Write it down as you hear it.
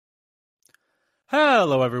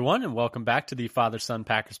Hello, everyone, and welcome back to the Father-Son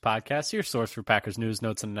Packers podcast, your source for Packers news,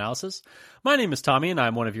 notes, and analysis. My name is Tommy, and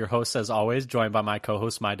I'm one of your hosts, as always, joined by my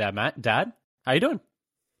co-host, my dad, Matt. Dad, how you doing?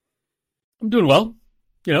 I'm doing well.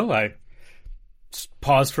 I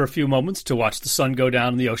paused for a few moments to watch the sun go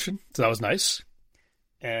down in the ocean, so that was nice.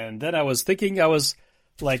 And then I was thinking I was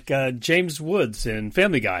like James Woods in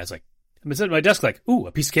Family Guy. I was like, I'm sitting at my desk like, ooh,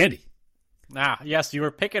 a piece of candy. Yes, you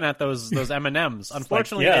were picking at those M&Ms.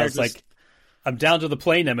 Unfortunately, it's like I'm down to the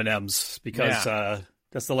plain M&Ms because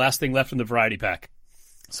that's the last thing left in the variety pack.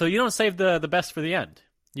 So you don't save the best for the end.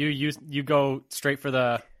 You go straight for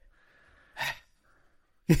the.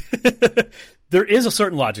 There is a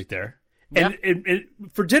certain logic there. Yeah. And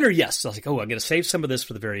for dinner, yes. I was like, I'm going to save some of this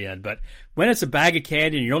for the very end. But when it's a bag of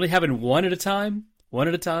candy and you're only having one at a time.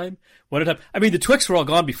 I mean, the Twix were all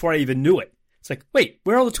gone before I even knew it. It's like, wait,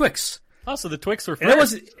 where are all the Twix? Oh, so the Twix were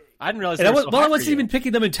first. I didn't realize. I wasn't even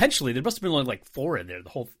picking them intentionally. There must have been only like 4 in there. The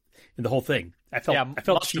whole thing. I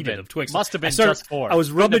felt cheated of Twix. Must have been just 4. I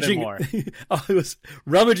was rummaging. I was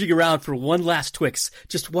rummaging around for one last Twix.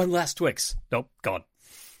 Just one last Twix. Nope, gone.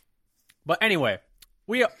 But anyway,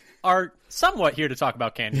 we are somewhat here to talk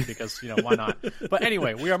about candy because why not? But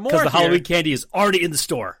anyway, we are more because the Halloween candy is already in the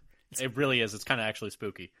store. It really is. It's kind of actually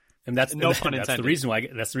spooky. And that's the reason why I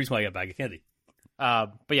get a bag of candy.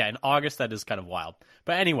 But yeah, in August, that is kind of wild.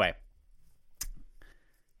 But anyway,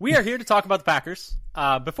 we are here to talk about the Packers.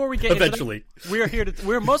 Before we get eventually,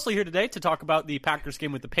 we're mostly here today to talk about the Packers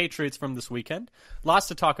game with the Patriots from this weekend. Lots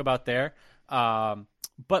to talk about there.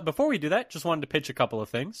 But before we do that, just wanted to pitch a couple of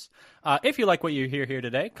things. If you like what you hear here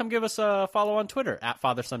today, come give us a follow on Twitter at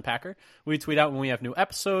FatherSonPacker. We tweet out when we have new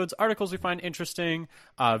episodes, articles we find interesting,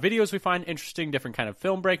 videos we find interesting, different kind of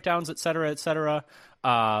film breakdowns, etc.,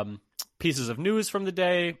 pieces of news from the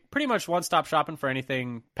day, pretty much one-stop shopping for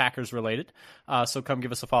anything Packers related. So come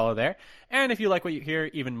give us a follow there. And if you like what you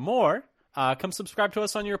hear even more, come subscribe to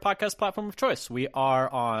us on your podcast platform of choice. We are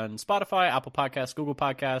on Spotify, Apple Podcasts, Google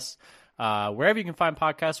Podcasts, wherever you can find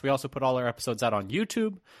podcasts. We also put all our episodes out on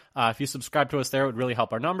YouTube. If you subscribe to us there, it would really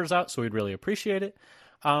help our numbers out, so we'd really appreciate it.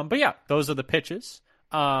 But yeah, those are the pitches.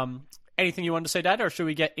 Anything you wanted to say, Dad, or should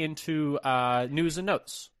we get into news and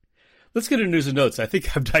notes? Let's get into news and notes. I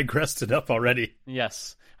think I've digressed enough already.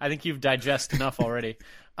 Yes, I think you've digested enough already.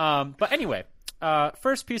 But anyway,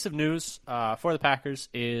 first piece of news for the Packers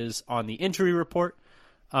is on the injury report.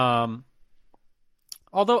 Although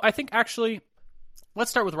I think actually,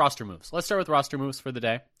 let's start with roster moves. Let's start with roster moves for the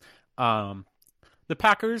day. The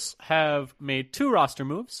Packers have made 2 roster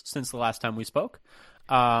moves since the last time we spoke.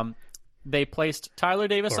 They placed Tyler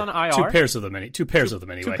Davis on IR. 2 pairs of them anyway. 2 pairs of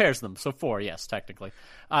them, so 4, yes, technically.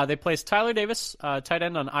 They placed Tyler Davis, tight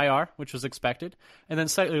end, on IR, which was expected. And then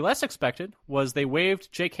slightly less expected was they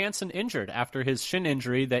waived Jake Hansen injured after his shin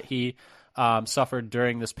injury that he suffered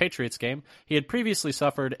during this Patriots game. He had previously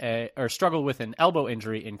struggled with an elbow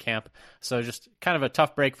injury in camp, so just kind of a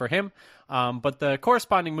tough break for him. But the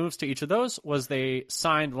corresponding moves to each of those was they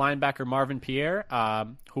signed linebacker Marvin Pierre,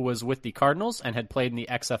 who was with the Cardinals and had played in the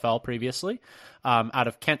XFL previously, out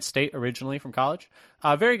of Kent State originally from college.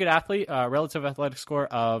 Very good athlete, relative athletic score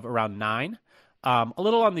of around 9. A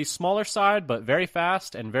little on the smaller side, but very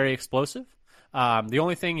fast and very explosive. The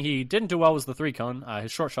only thing he didn't do well was the 3-cone.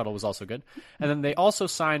 His short shuttle was also good. And then they also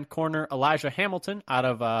signed corner Elijah Hamilton out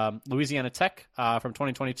of Louisiana Tech from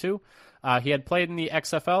 2022. He had played in the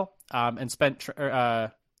XFL and spent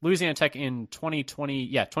Louisiana Tech in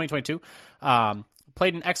 2022.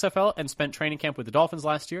 Played in XFL and spent training camp with the Dolphins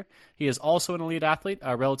last year. He is also an elite athlete,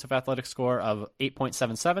 a relative athletic score of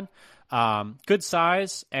 8.77. Good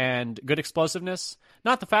size and good explosiveness.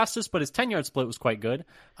 Not the fastest, but his 10-yard split was quite good.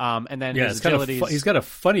 And then his agility. He's got a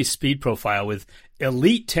funny speed profile with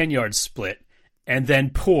elite 10-yard split and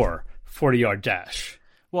then poor 40-yard dash.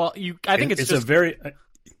 Well, I think it's just a very.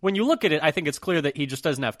 When you look at it, I think it's clear that he just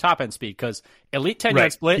doesn't have top-end speed because elite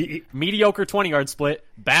 10-yard split, mediocre 20-yard split,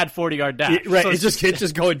 bad 40-yard dash. Right, so it's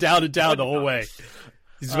just going down and down the whole way.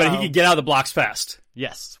 But he can get out of the blocks fast.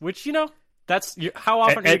 Yes, which, that's how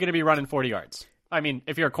often are you going to be running 40 yards? I mean,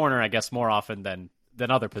 if you're a corner, I guess more often than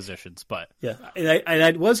other positions, but yeah. And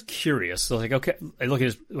I was curious. So like, okay, I look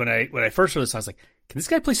at when I first heard this, I was like, can this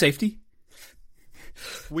guy play safety?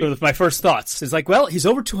 So my first thoughts is like, well, he's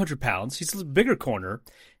over 200 pounds. He's a bigger corner.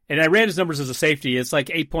 And I ran his numbers as a safety. It's like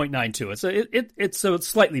 8.92. It's a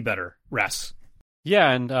slightly better RAS. Yeah,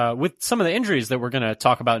 and with some of the injuries that we're going to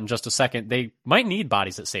talk about in just a second, they might need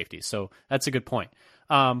bodies at safety. So that's a good point.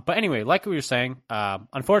 But anyway, like we were saying,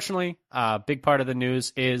 unfortunately, a big part of the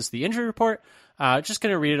news is the injury report. Just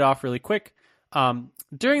going to read it off really quick.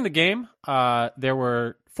 During the game, there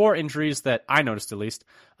were 4 injuries that I noticed at least.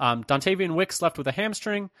 Dontavian Wicks left with a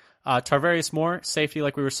hamstring. Tarvarius Moore, safety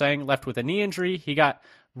like we were saying, left with a knee injury. He got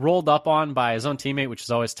rolled up on by his own teammate, which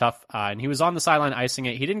is always tough. And he was on the sideline icing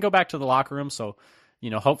it. He didn't go back to the locker room, so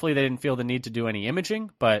hopefully they didn't feel the need to do any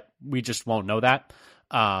imaging, but we just won't know that.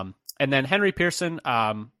 And then Henry Pearson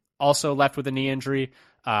also left with a knee injury.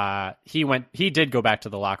 He did go back to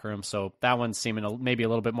the locker room, so that one's seeming maybe a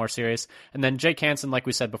little bit more serious. And then Jake Hansen, like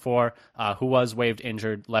we said before, who was waived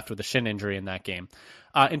injured, left with a shin injury in that game.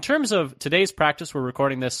 In terms of today's practice, we're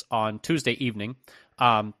recording this on Tuesday evening.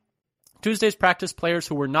 Today's practice, players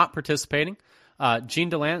who were not participating.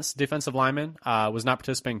 Gene DeLance, defensive lineman, was not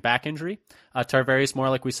participating, back injury. Tarvarius Moore,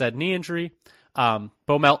 like we said, knee injury.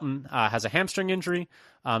 Bo Melton has a hamstring injury.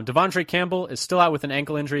 Devondre Campbell is still out with an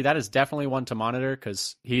ankle injury. That is definitely one to monitor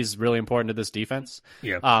because he's really important to this defense.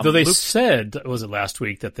 Yeah. Though they said, was it last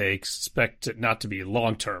week, that they expect it not to be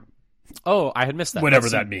long-term. Oh, I had missed that. Whatever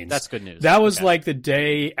that means. That's good news. That was like the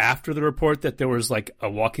day after the report that there was like a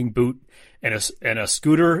walking boot and a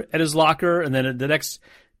scooter at his locker. And then the next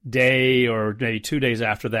day or maybe 2 days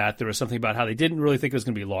after that, there was something about how they didn't really think it was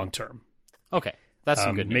going to be long-term. Okay. That's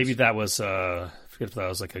some good news. Maybe that was, I forget if that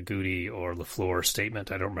was like a Goody or LaFleur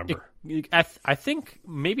statement. I don't remember. I think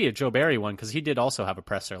maybe a Joe Barry one because he did also have a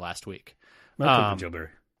presser last week. Joe Barry.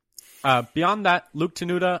 Beyond that, Luke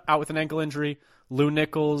Tenuta out with an ankle injury. Lou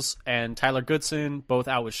Nichols and Tyler Goodson both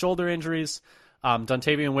out with shoulder injuries.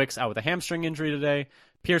 Dontavian Wicks out with a hamstring injury today.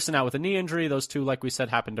 Pearson out with a knee injury. Those two, like we said,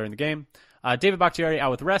 happened during the game. David Bakhtiari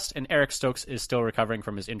out with rest, and Eric Stokes is still recovering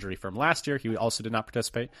from his injury from last year. He also did not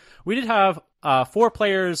participate. We did have 4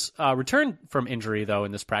 players return from injury, though,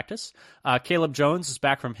 in this practice. Caleb Jones is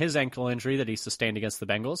back from his ankle injury that he sustained against the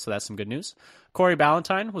Bengals, so that's some good news. Corey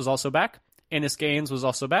Ballantyne was also back. Ennis Gaines was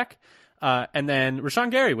also back. And then Rashawn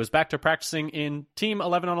Gary was back to practicing in Team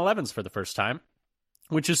 11-on-11s for the first time,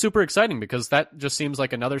 which is super exciting because that just seems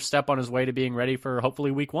like another step on his way to being ready for hopefully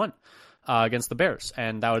week 1 against the Bears.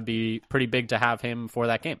 And that would be pretty big to have him for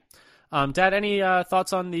that game. Dad, any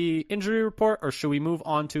thoughts on the injury report, or should we move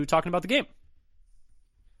on to talking about the game?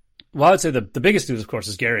 Well, I would say the biggest news, of course,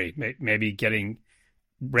 is Gary maybe getting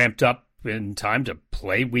ramped up in time to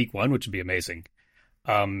play week 1, which would be amazing.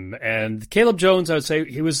 And Caleb Jones, I would say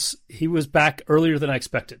he was back earlier than I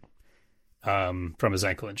expected from his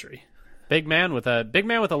ankle injury. Big man with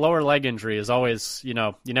a lower leg injury is always, you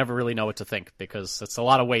never really know what to think because it's a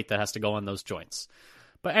lot of weight that has to go on those joints.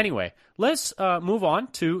 But anyway, let's move on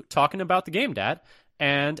to talking about the game, Dad.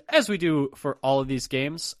 And as we do for all of these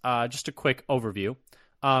games, just a quick overview.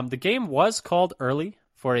 The game was called early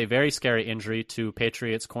for a very scary injury to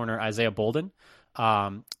Patriots corner Isaiah Bolden,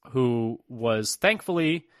 who was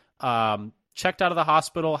thankfully checked out of the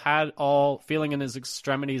hospital, had all feeling in his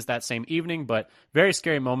extremities that same evening, but very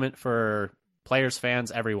scary moment for players,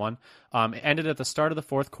 fans, everyone. It ended at the start of the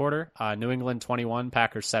fourth quarter, New England 21,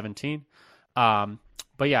 Packers 17.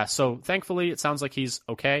 But yeah, so thankfully it sounds like he's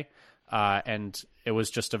okay, and it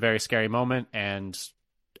was just a very scary moment, and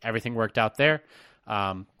everything worked out there.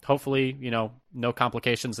 Hopefully, no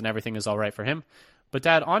complications and everything is all right for him. But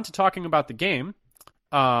Dad, on to talking about the game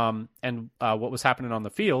and what was happening on the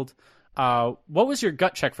field. What was your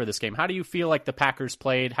gut check for this game? How do you feel like the Packers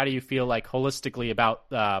played? How do you feel like holistically about,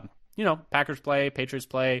 Packers play, Patriots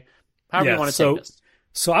play? However you want to take this.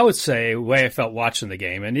 So I would say the way I felt watching the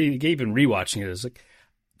game, and even rewatching it, is like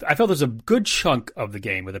I felt there's a good chunk of the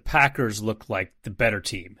game where the Packers looked like the better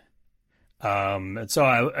team. And so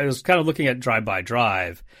I was kind of looking at drive by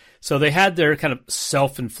drive. So they had their kind of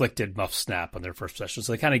self-inflicted muff snap on their first possession.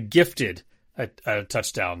 So they kind of gifted a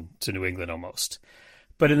touchdown to New England almost.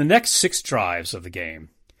 But in the next 6 drives of the game,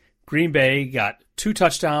 Green Bay got 2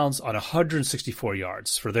 touchdowns on 164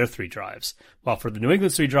 yards for their 3 drives. While for the New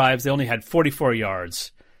England 3 drives, they only had 44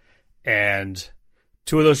 yards. And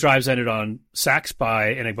 2 of those drives ended on sacks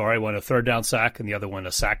by Enagbare, one a third down sack, and the other one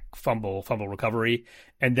a sack fumble recovery.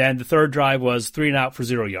 And then the third drive was 3 and out for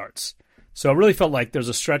 0 yards. So it really felt like there's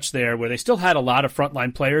a stretch there where they still had a lot of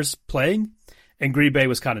frontline players playing, and Green Bay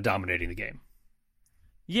was kind of dominating the game.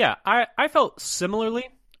 Yeah, I felt similarly.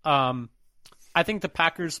 I think the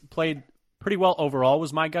Packers played pretty well overall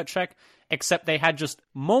was my gut check, except they had just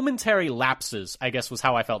momentary lapses, I guess was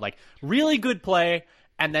how I felt. Like, really good play,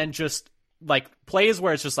 and then just like plays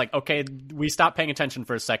where it's just like, okay, we stopped paying attention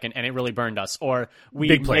for a second and it really burned us. Or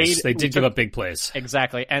big plays. They did give up big plays.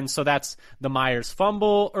 Exactly. And so that's the Myers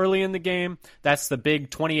fumble early in the game. That's the big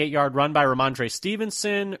 28-yard run by Ramondre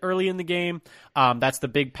Stevenson early in the game. That's the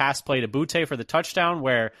big pass play to Butte for the touchdown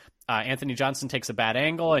where Anthony Johnson takes a bad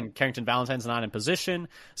angle and Carrington Valentine's not in position.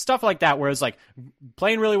 Stuff like that, where it's like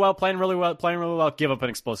playing really well, give up an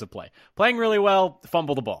explosive play. Playing really well,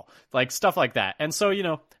 fumble the ball. Like stuff like that. And so,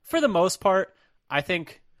 for the most part, I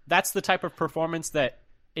think that's the type of performance that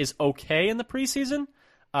is okay in the preseason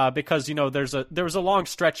because, there was a long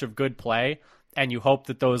stretch of good play and you hope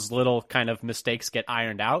that those little kind of mistakes get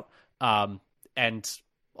ironed out. And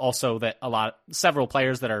also that several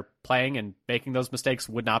players that are playing and making those mistakes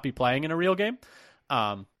would not be playing in a real game.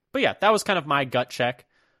 But yeah, that was kind of my gut check.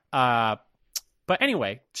 But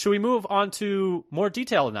anyway, should we move on to more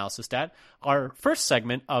detailed analysis, Dad? Our first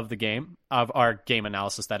segment of the game, of our game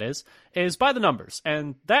analysis, that is by the numbers.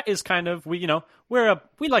 And that is kind of, we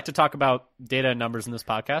like to talk about data and numbers in this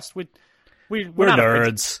podcast. We're not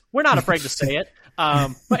nerds. We're not afraid to say it.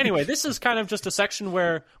 But anyway, this is kind of just a section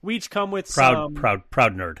where we each come with proud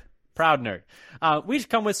nerd. Proud nerd. We each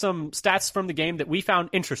come with some stats from the game that we found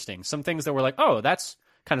interesting. Some things that were like, oh, that's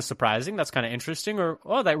kind of surprising. That's kind of interesting. Or,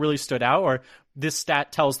 oh, that really stood out. Or this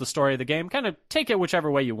stat tells the story of the game. Kind of take it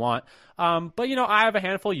whichever way you want. But, I have a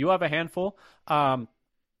handful. You have a handful. I'll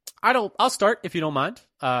start if you don't mind.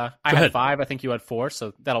 I had 5. I think you had 4,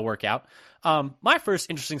 so that'll work out. My first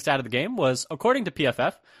interesting stat of the game was, according to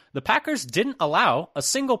PFF, the Packers didn't allow a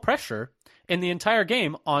single pressure in the entire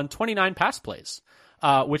game on 29 pass plays,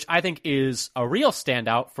 which I think is a real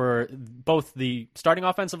standout for both the starting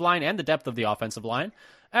offensive line and the depth of the offensive line,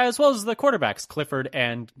 as well as the quarterbacks, Clifford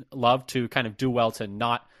and Love, to kind of do well to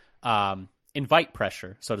not invite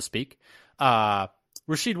pressure, so to speak.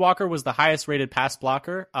 Rasheed Walker was the highest rated pass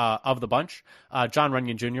blocker of the bunch. John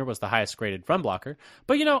Runyon Jr. was the highest graded run blocker.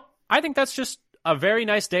 But, I think that's just a very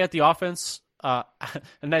nice day at the offense, a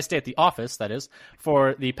nice day at the office, that is,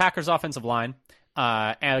 for the Packers offensive line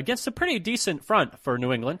against a pretty decent front for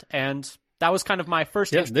New England. And that was kind of my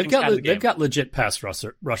first they've got legit pass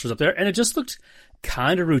rushers up there, and it just looked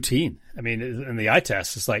kind of routine. I mean, in the eye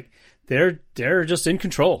test, it's like they're just in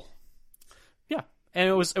control. Yeah, and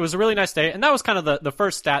it was a really nice day, and that was kind of the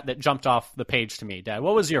first stat that jumped off the page to me. Dad,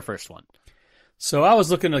 what was your first one? So I was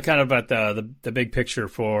looking at kind of at the big picture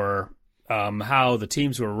for how the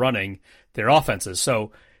teams were running their offenses.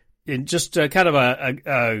 So in just kind of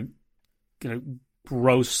a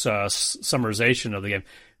gross summarization of the game,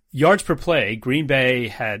 yards per play, Green Bay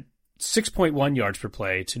had 6.1 yards per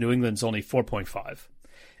play to New England's only 4.5.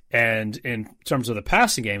 And in terms of the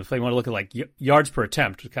passing game, if you want to look at like yards per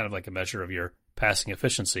attempt, kind of like a measure of your passing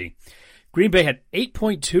efficiency, Green Bay had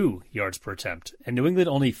 8.2 yards per attempt, and New England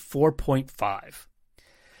only 4.5.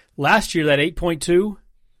 Last year, that 8.2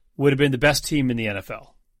 would have been the best team in the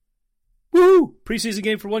NFL. Woo! Preseason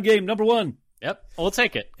game for one game, number 1. Yep, we'll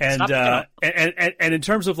take it. And in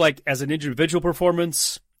terms of like as an individual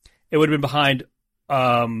performance, it would have been behind,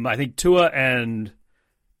 I think, Tua and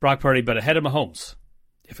Brock Purdy, but ahead of Mahomes,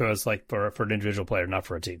 if it was like for an individual player, not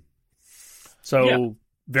for a team. So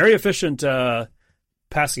very efficient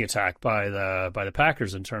passing attack by the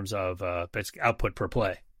Packers in terms of basic output per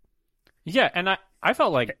play. Yeah, and I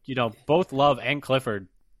felt like, both Love and Clifford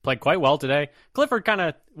played quite well today. Clifford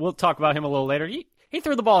we'll talk about him a little later. He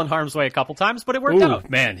threw the ball in harm's way a couple times, but it worked out.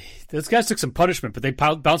 Man, those guys took some punishment, but they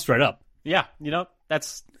bounced right up. Yeah,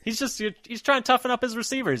 he's trying to toughen up his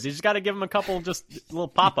receivers. You just got to give him a couple just little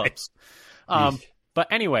pop-ups. But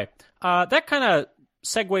anyway, that kind of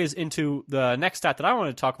segues into the next stat that I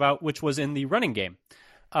wanted to talk about, which was in the running game.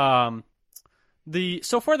 So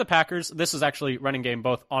for the Packers, this is actually running game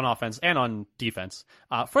both on offense and on defense.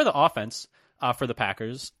 For the offense, for the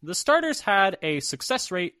Packers, the starters had a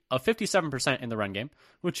success rate of 57% in the run game,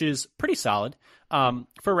 which is pretty solid.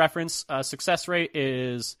 For reference, success rate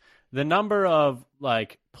is the number of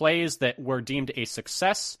plays that were deemed a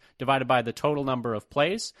success divided by the total number of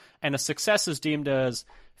plays, and a success is deemed as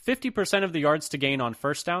 50% of the yards to gain on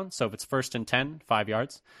first down, so if it's 1st and 10, 5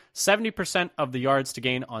 yards, 70% of the yards to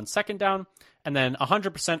gain on second down, and then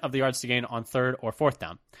 100% of the yards to gain on 3rd or 4th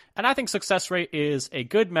down. And I think success rate is a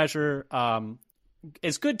good measure,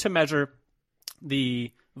 is good to measure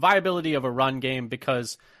the viability of a run game,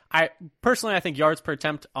 because I think yards per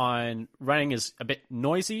attempt on running is a bit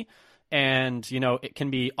noisy, and it can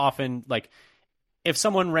be often like if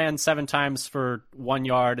someone ran 7 times for 1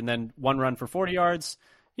 yard and then 1 run for 40 yards,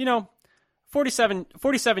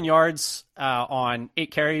 47 yards on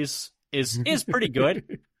 8 carries is pretty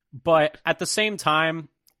good. But at the same time,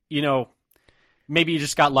 maybe you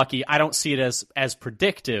just got lucky. I don't see it as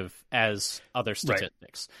predictive as other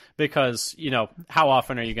statistics, because how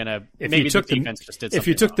often are you going to? Maybe the defense just did something if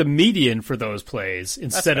you took wrong. The median for those plays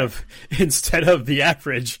instead of the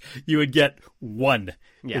average, you would get 1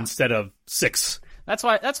 instead of 6. That's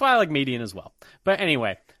why I like median as well. But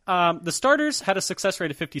anyway, The starters had a success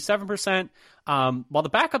rate of 57%, while the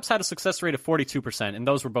backups had a success rate of 42%, and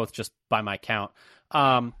those were both just by my count.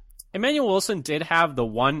 Emmanuel Wilson did have the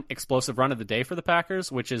one explosive run of the day for the Packers,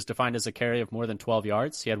 which is defined as a carry of more than 12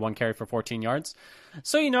 yards. He had one carry for 14 yards.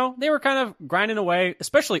 So, they were kind of grinding away,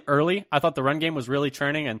 especially early. I thought the run game was really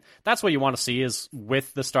churning, and that's what you want to see is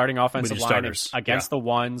with the starting offensive line against the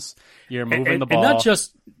ones. You're moving the ball. And not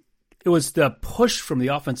just, it was the push from the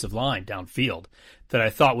offensive line downfield that I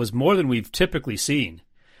thought was more than we've typically seen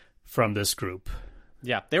from this group.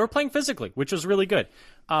 Yeah, they were playing physically, which was really good.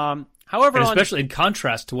 However, and especially in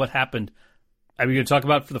contrast to what happened. Are we going to talk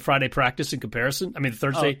about for the Friday practice in comparison? I mean, the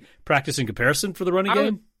Thursday practice in comparison for the running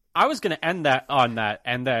game? I was going to end that on that,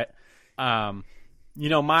 and that, then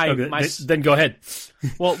go ahead.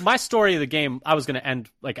 Well, my story of the game, I was going to end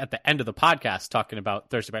like at the end of the podcast talking about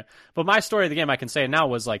Thursday, but my story of the game, I can say now,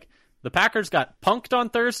 was like the Packers got punked on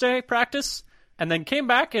Thursday practice, and then came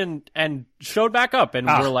back and showed back up, and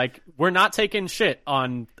we're like, we're not taking shit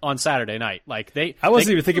on Saturday night. Like I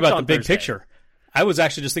wasn't even thinking about the big picture. I was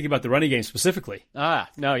actually just thinking about the running game specifically. I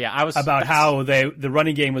was about how the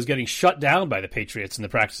running game was getting shut down by the Patriots in the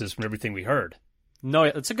practices from everything we heard. No,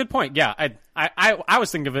 it's a good point. Yeah, I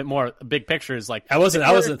was thinking of it more big picture is like I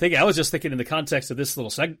wasn't thinking. I was just thinking in the context of this little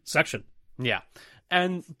section. Yeah,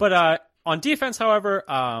 but on defense, however,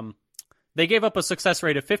 they gave up a success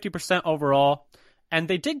rate of 50% overall. And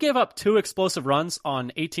they did give up 2 explosive runs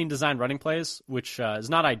on 18 designed running plays, which is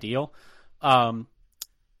not ideal.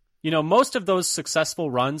 Most of those successful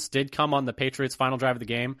runs did come on the Patriots' final drive of the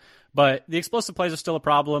game, but the explosive plays are still a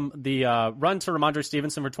problem. The run to Ramondre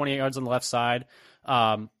Stevenson for 28 yards on the left side,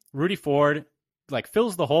 Rudy Ford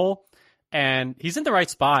fills the hole, and he's in the right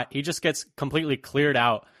spot. He just gets completely cleared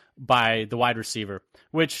out by the wide receiver,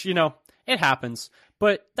 which, it happens.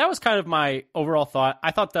 But that was kind of my overall thought. I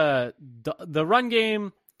thought the run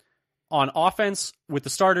game on offense with the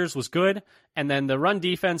starters was good, and then the run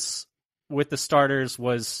defense with the starters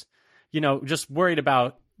was, just a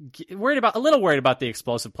little worried about the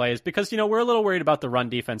explosive plays because, we're a little worried about the run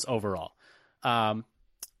defense overall. But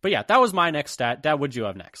yeah, that was my next stat. Dad, what'd you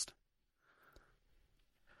have next?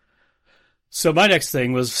 So my next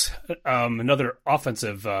thing was another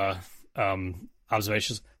offensive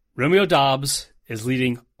observations. Romeo Doubs is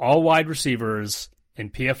leading all wide receivers in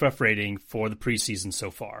PFF rating for the preseason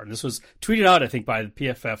so far. And this was tweeted out, I think, by the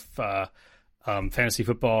PFF fantasy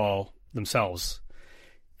football themselves.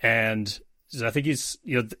 And I think he's,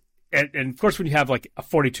 and of course, when you have like a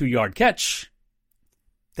 42-yard catch,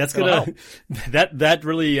 that's gonna that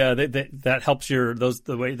really that helps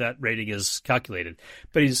the way that rating is calculated.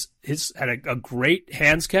 But he's had a great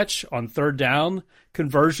hands catch on third down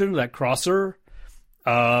conversion, that crosser.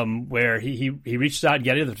 Where he reaches out and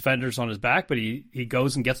gets the defenders on his back, but he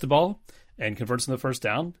goes and gets the ball and converts in the first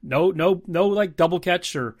down. No like double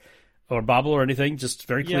catch or bobble or anything, just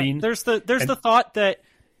very clean. There's the thought that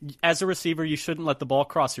as a receiver you shouldn't let the ball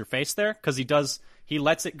cross your face there because he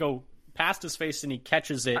lets it go past his face and he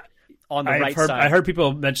catches it on the right side. I heard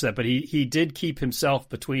people mention that, but he did kept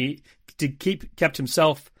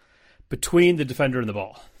himself between the defender and the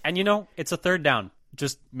ball. And it's a third down.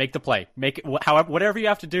 Just make the play. Make it whatever you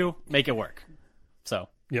have to do, make it work. So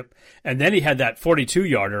yep. And then he had that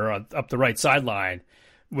 42-yarder up the right sideline,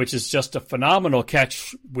 which is just a phenomenal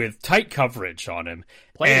catch with tight coverage on him,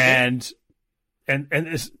 and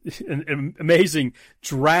an amazing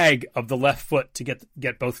drag of the left foot to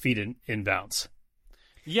get both feet in bounds.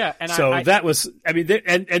 Yeah, and that was. I mean,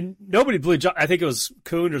 and nobody believed. I think it was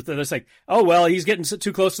Kuhn or it's like, oh well, he's getting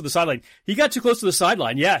too close to the sideline. He got too close to the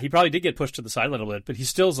sideline. Yeah, he probably did get pushed to the sideline a little bit, but he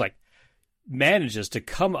still manages to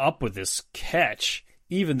come up with this catch,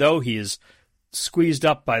 even though he is squeezed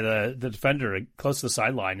up by the defender close to the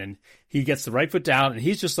sideline, and he gets the right foot down, and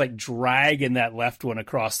he's just dragging that left one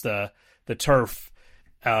across the turf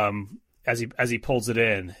as he pulls it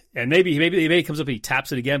in, and maybe he comes up and he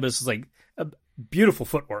taps it again, but it's a beautiful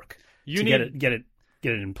footwork get it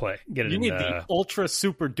in play. You need the ultra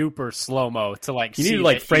super duper slow mo to You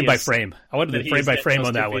need frame by frame. I wanted the frame by frame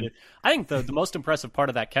on that one. I think the most impressive part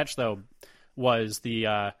of that catch though was he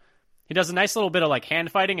does a nice little bit of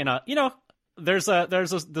hand fighting and there's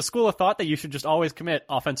the school of thought that you should just always commit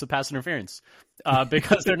offensive pass interference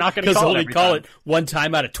because they're not going to only call it one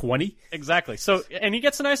time out of 20. Exactly. So and he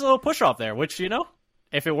gets a nice little push off there, which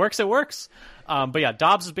if it works, it works. But yeah,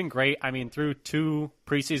 Doubs has been great. I mean, through 2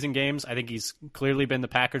 preseason games, I think he's clearly been the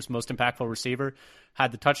Packers' most impactful receiver.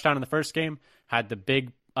 Had the touchdown in the first game, had the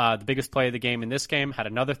biggest play of the game in this game, had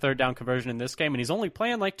another third down conversion in this game, and he's only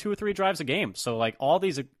playing 2 or 3 drives a game. So all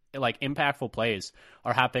these like impactful plays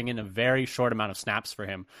are happening in a very short amount of snaps for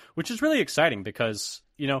him, which is really exciting because,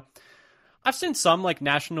 I've seen some like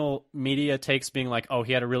national media takes being like, oh,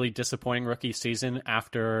 he had a really disappointing rookie season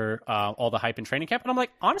after all the hype in training camp. And I'm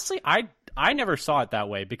like, honestly, I never saw it that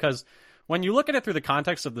way, because when you look at it through the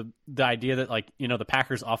context of the idea that like, the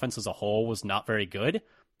Packers offense as a whole was not very good,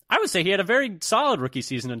 I would say he had a very solid rookie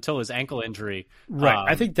season until his ankle injury. Right.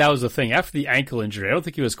 I think that was the thing. After the ankle injury, I don't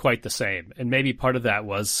think he was quite the same. And maybe part of that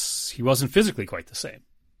was he wasn't physically quite the same.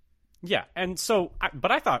 Yeah. And so,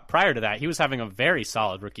 but I thought prior to that, he was having a very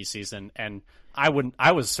solid rookie season. And I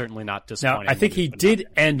was certainly not disappointed. Now, I think he did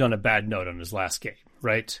end on a bad note on his last game,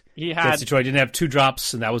 right? He had. Against Detroit, didn't have 2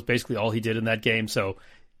 drops, and that was basically all he did in that game. So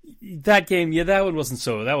that game, that one wasn't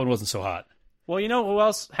so hot. Well, you know who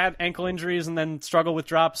else had ankle injuries and then struggled with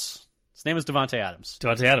drops? His name is Devontae Adams.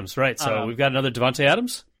 Devontae Adams, right. So we've got another Devontae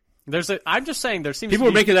Adams? I'm just saying there seems people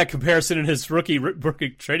to were making that comparison in his rookie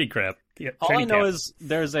trading crap. All I know is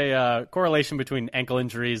there's a correlation between ankle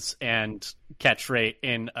injuries and catch rate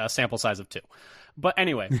in a sample size of 2. But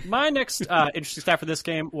anyway, my next interesting stat for this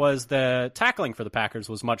game was the tackling for the Packers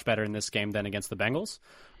was much better in this game than against the Bengals.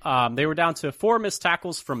 They were down to 4 missed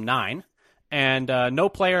tackles from 9. And no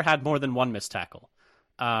player had more than 1 missed tackle.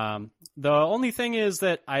 The only thing is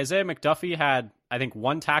that Isaiah McDuffie had, I think,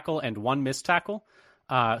 1 tackle and 1 missed tackle.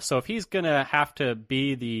 So if he's going to have to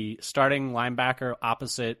be the starting linebacker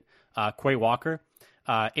opposite Quay Walker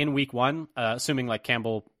in week 1, assuming like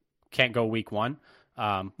Campbell can't go week 1,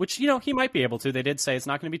 which, he might be able to. They did say it's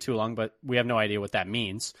not going to be too long, but we have no idea what that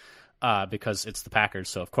means because it's the Packers,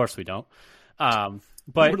 so of course we don't.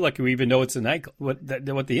 But we're lucky we even know it's an ankle, what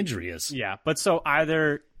the injury is. Yeah, but so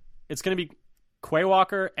either it's going to be Quay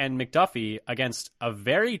Walker and McDuffie against a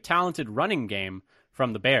very talented running game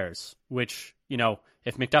from the Bears, which,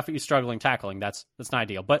 if McDuffie is struggling tackling, that's not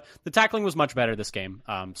ideal. But the tackling was much better this game,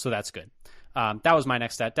 so that's good. That was my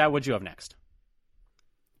next stat. Dad, what'd you have next?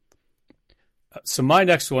 So my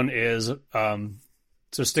next one is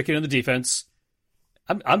so sticking in the defense.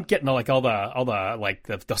 I'm getting all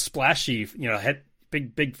the splashy,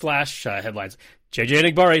 big flash headlines. JJ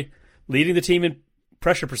Enagbare leading the team in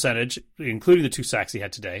pressure percentage, including the 2 sacks he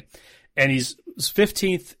had today, and he's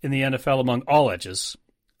 15th in the NFL among all edges,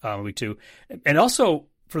 week 2, and also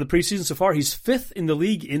for the preseason so far, he's 5th in the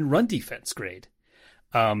league in run defense grade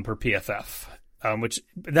per PFF, which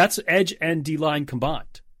that's edge and D line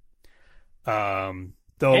combined.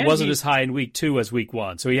 Though it wasn't as high in week 2 as week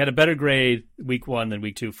 1, so he had a better grade week 1 than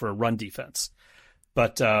week 2 for run defense,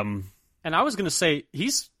 but. And I was going to say,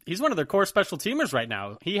 he's one of their core special teamers right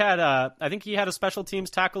now. He had, I think he had a special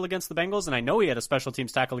teams tackle against the Bengals, and I know he had a special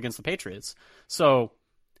teams tackle against the Patriots. So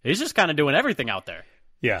he's just kind of doing everything out there.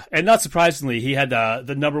 Yeah, and not surprisingly, he had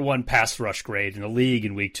the number 1 pass rush grade in the league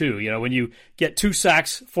in week 2. When you get 2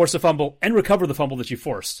 sacks, force a fumble, and recover the fumble that you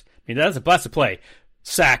forced. I mean, that's a play.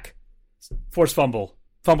 Sack, force fumble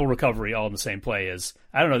recovery all in the same play is,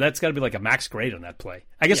 I don't know, that's got to be like a max grade on that play.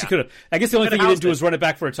 I guess he could have. I guess the only thing he didn't do was run it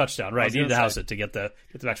back for a touchdown, right? He needed to house it to get the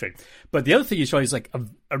max grade. But the other thing he showed is like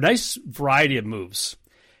a nice variety of moves,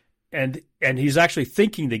 and he's actually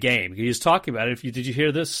thinking the game. He was talking about it. Did you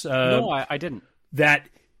hear this? No, I didn't. That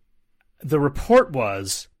the report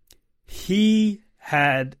was he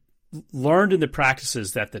had learned in the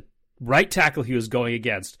practices that the right tackle he was going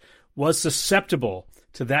against was susceptible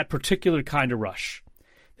to that particular kind of rush.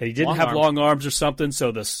 That he didn't have long arms or something,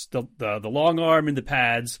 so the long arm in the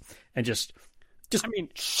pads and just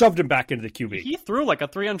shoved him back into the QB. He threw like a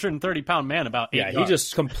 330-pound man about 8 yards. He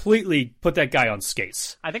just completely put that guy on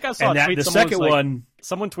skates. I think I saw a tweet. The second one,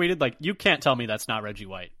 someone tweeted like, "You can't tell me that's not Reggie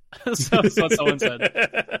White." That's what someone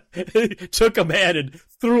said. He took a man and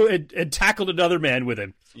threw and tackled another man with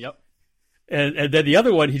him. Yep. And then the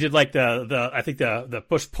other one, he did like the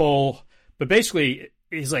push pull, but basically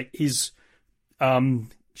he's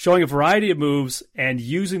showing a variety of moves and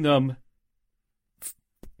using them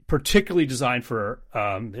particularly designed for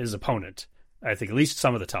his opponent, I think, at least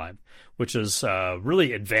some of the time, which is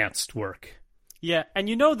really advanced work. Yeah, and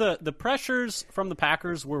the pressures from the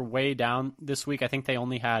Packers were way down this week. I think they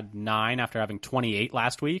only had 9 after having 28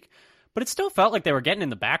 last week, but it still felt like they were getting in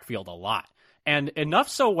the backfield a lot. And enough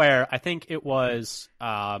so where I think it was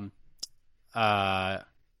NFL Now,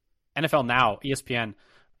 ESPN,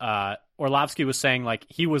 Orlovsky was saying like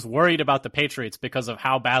he was worried about the Patriots because of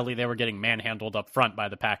how badly they were getting manhandled up front by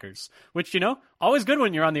the Packers, which, always good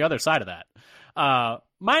when you're on the other side of that.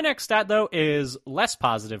 My next stat, though, is less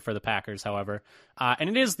positive for the Packers, however, and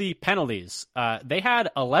it is the penalties. They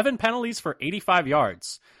had 11 penalties for 85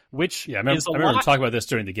 yards, which I remember talking about this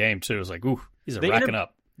during the game, too. It was like, ooh, these are racking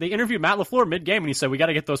up. they interviewed Matt LaFleur mid-game, and he said, we got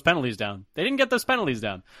to get those penalties down. They didn't get those penalties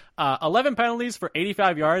down. 11 penalties for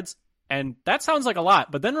 85 yards, and that sounds like a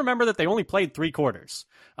lot, but then remember that they only played 3 quarters,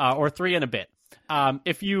 or 3 and a bit.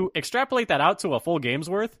 If you extrapolate that out to a full game's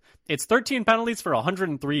worth, it's 13 penalties for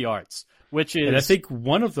 103 yards, which is... And I think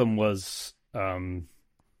one of them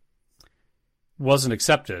wasn't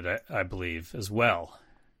accepted, I believe, as well.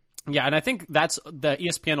 Yeah, and I think that's the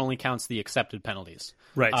ESPN only counts the accepted penalties.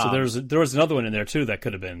 Right. So there was another one in there too that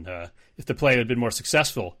could have been, if the play had been more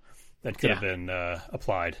successful, that could have been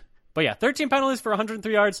applied. But yeah, 13 penalties for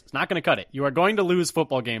 103 yards, it's not going to cut it. You are going to lose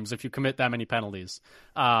football games if you commit that many penalties.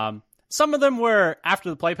 Some of them were after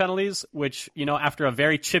the play penalties, which, after a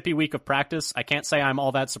very chippy week of practice, I can't say I'm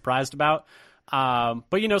all that surprised about.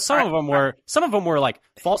 But some of them were like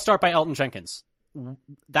false start by Elton Jenkins.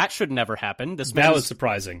 That should never happen. That was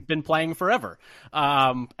surprising. Been playing forever.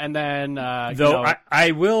 And then,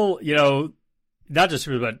 I will, not just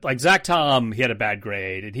but like Zach Tom, he had a bad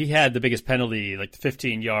grade, and he had the biggest penalty, like the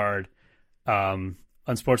 15-yard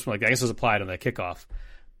unsportsmanlike. I guess it was applied on that kickoff,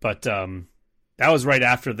 but that was right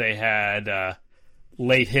after they had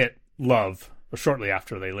late hit Love, or shortly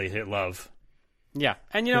after they late hit Love. Yeah,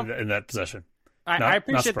 and in that possession. I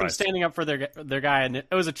appreciate them standing up for their guy, and it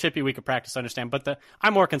was a chippy week of practice, I understand, but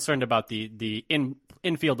I'm more concerned about the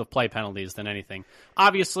infield of play penalties than anything.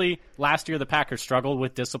 Obviously, last year the Packers struggled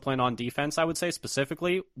with discipline on defense, I would say,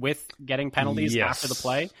 specifically with getting penalties after the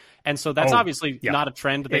play, and so that's obviously not a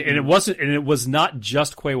trend. It was not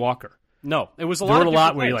just Quay Walker. No, it was a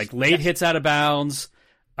lot where like late hits out of bounds,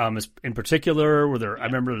 in particular, I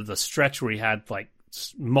remember the stretch where he had like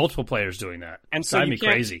multiple players doing that. And so me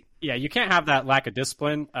crazy. Yeah, you can't have that lack of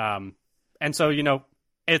discipline. And so,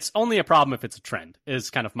 it's only a problem if it's a trend,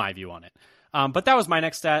 is kind of my view on it. But that was my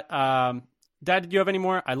next stat. Dad, did you have any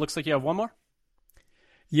more? It looks like you have one more.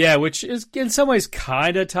 Yeah, which is in some ways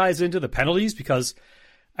kind of ties into the penalties, because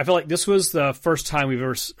I feel like this was the first time we've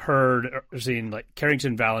ever heard or seen like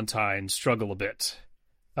Carrington Valentine struggle a bit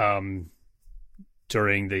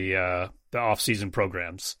during the off-season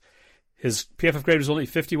programs. His PFF grade was only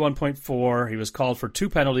 51.4. He was called for 2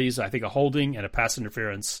 penalties, I think a holding and a pass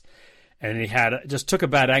interference. And he just took a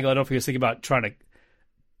bad angle. I don't know if he was thinking about trying to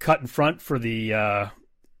cut in front for the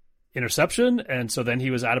interception. And so then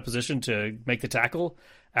he was out of position to make the tackle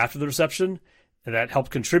after the reception. And that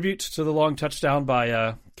helped contribute to the long touchdown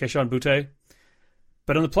by Keyshawn Butte.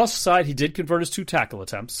 But on the plus side, he did convert his 2 tackle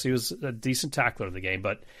attempts. He was a decent tackler in the game.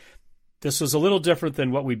 But this was a little different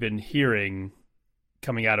than what we've been hearing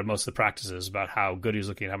coming out of most of the practices about how good he was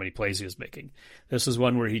looking and how many plays he was making. This is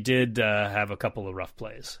one where he did have a couple of rough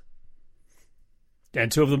plays,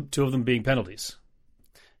 and two of them being penalties.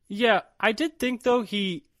 Yeah, I did think though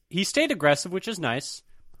he stayed aggressive, which is nice.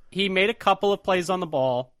 He made a couple of plays on the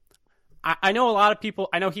ball. I know a lot of people.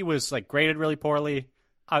 I know he was like graded really poorly.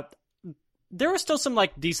 There were still some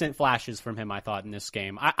like decent flashes from him, I thought, in this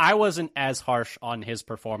game. I wasn't as harsh on his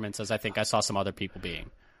performance as I think I saw some other people being.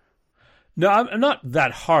 No, I'm not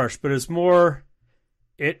that harsh, but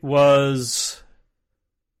it was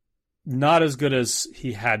not as good as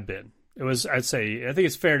he had been. It was, I think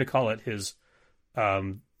it's fair to call it his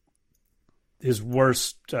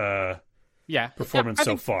worst performance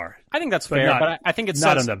so far. I think that's fair, but I think it's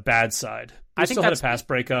not on the bad side. I think still had a pass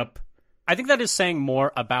breakup. I think that is saying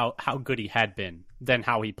more about how good he had been than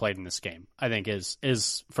how he played in this game, I think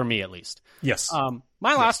is for me at least. Yes.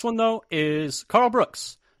 My last one, though, is Carl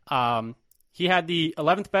Brooks. He had the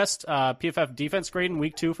 11th best PFF defense grade in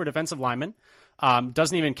week 2 for defensive linemen.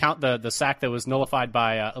 Doesn't even count the sack that was nullified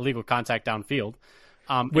by illegal contact downfield.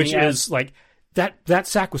 Which is like, that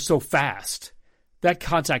sack was so fast. That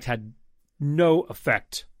contact had no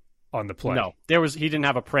effect on the play. No, he didn't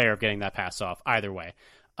have a prayer of getting that pass off either way.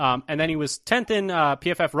 And then he was 10th in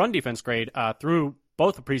PFF run defense grade through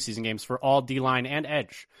both the preseason games for all D-line and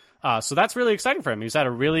edge. So that's really exciting for him. He's had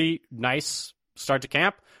a really nice start to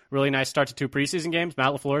camp, really nice start to 2 preseason games.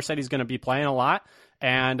 Matt LaFleur said he's going to be playing a lot,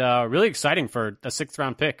 and really exciting for a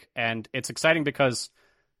 6th-round pick. And it's exciting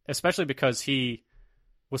especially because he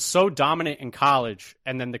was so dominant in college,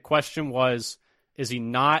 and then the question was, is he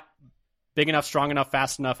not big enough, strong enough,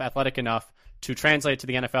 fast enough, athletic enough to translate to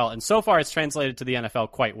the NFL? And so far, it's translated to the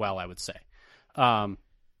NFL quite well, I would say. But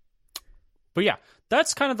yeah,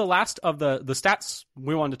 that's kind of the last of the stats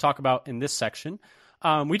we wanted to talk about in this section.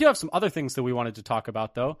 We do have some other things that we wanted to talk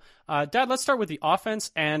about, though. Dad, let's start with the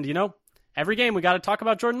offense. And, every game we got to talk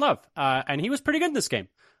about Jordan Love. And he was pretty good in this game.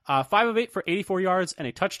 5 of 8 for 84 yards and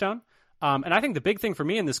a touchdown. And I think the big thing for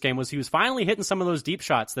me in this game was he was finally hitting some of those deep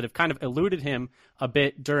shots that have kind of eluded him a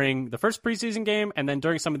bit during the first preseason game and then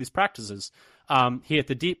during some of these practices. He hit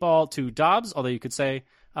the deep ball to Dobbs, although you could say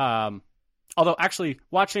Although actually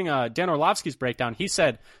watching Dan Orlovsky's breakdown, he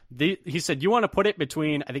said you want to put it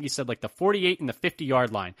between, I think he said like the 48 and the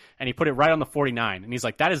 50-yard line, and he put it right on the 49, and he's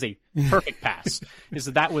like, that is a perfect pass. He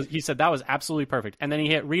said that was absolutely perfect, and then he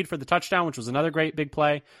hit Reed for the touchdown, which was another great big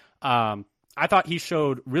play. I thought he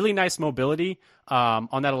showed really nice mobility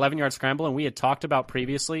on that 11-yard scramble, and we had talked about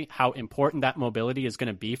previously how important that mobility is going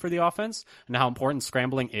to be for the offense and how important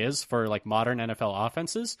scrambling is for like modern NFL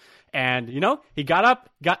offenses. And, he got up,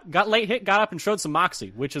 got late hit, got up and showed some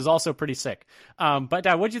moxie, which is also pretty sick. But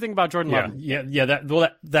Dad, what do you think about Jordan Love? Yeah.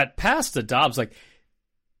 That pass to Dobbs, like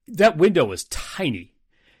that window was tiny.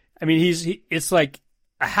 I mean, it's like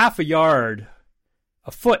a half a yard,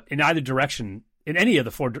 a foot in either direction. In any of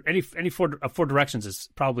the four directions is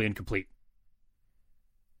probably incomplete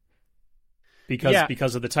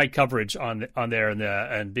because of the tight coverage on there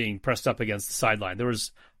and being pressed up against the sideline. There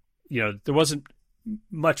wasn't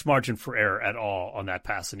much margin for error at all on that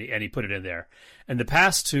pass, and he put it in there. And the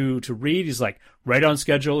pass to Reed is like right on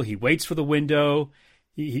schedule. He waits for the window.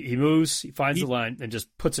 He moves, he finds the line, and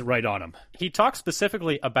just puts it right on him. He talks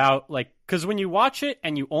specifically about, like, because when you watch it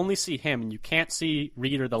and you only see him and you can't see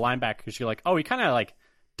Reed or the linebacker, because you're like, oh, he kind of, like,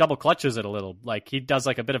 double clutches it a little. Like, he does,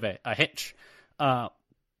 like, a bit of a hitch. Or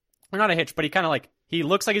not a hitch, but he kind of, like, he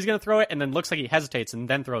looks like he's going to throw it and then looks like he hesitates and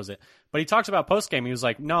then throws it. But he talks about post-game. He was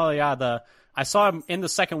like, no, yeah, I saw him in the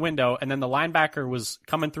second window, and then the linebacker was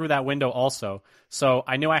coming through that window also. So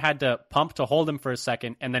I knew I had to pump to hold him for a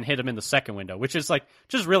second and then hit him in the second window, which is like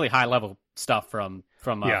just really high-level stuff from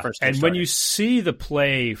first. And when you see the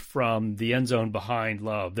play from the end zone behind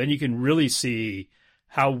Love, then you can really see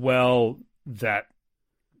how well that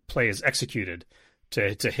play is executed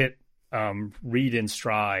to hit Reed in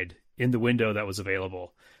stride in the window that was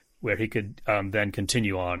available, where he could then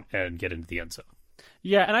continue on and get into the end zone.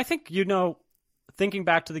 Yeah, and I think, thinking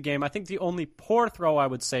back to the game, I think the only poor throw I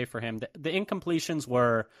would say for him, the incompletions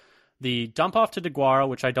were the dump off to DeGuara,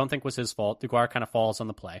 which I don't think was his fault. DeGuara kind of falls on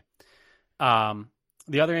the play.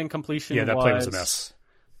 The other incompletion that play was a mess.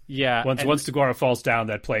 Yeah. Once DeGuara falls down,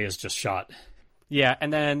 that play is just shot. Yeah,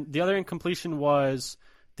 and then the other incompletion was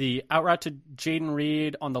the out route to Jaden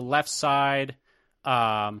Reed on the left side.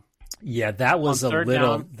 That was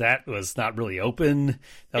that was not really open.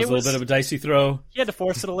 That was a little bit of a dicey throw. He had to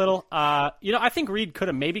force it a little. I think Reed could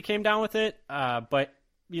have maybe came down with it, but,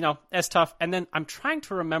 that's tough. And then I'm trying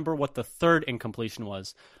to remember what the third incompletion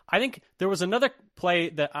was. I think there was another play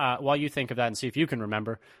that, while you think of that and see if you can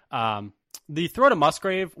remember, the throw to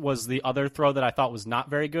Musgrave was the other throw that I thought was not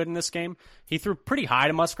very good in this game. He threw pretty high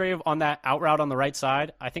to Musgrave on that out route on the right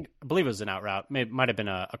side. I believe it was an out route. Might have been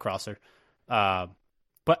a crosser.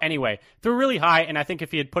 But anyway, threw really high, and I think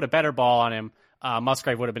if he had put a better ball on him,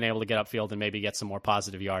 Musgrave would have been able to get upfield and maybe get some more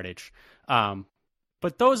positive yardage.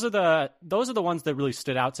 But those are the ones that really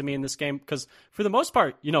stood out to me in this game, because for the most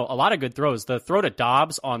part, a lot of good throws. The throw to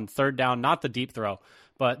Dobbs on third down, not the deep throw,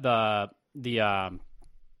 but the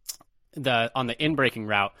on the in-breaking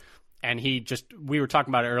route, and we were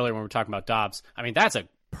talking about it earlier when we were talking about Dobbs. I mean, that's a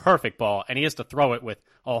perfect ball, and he has to throw it with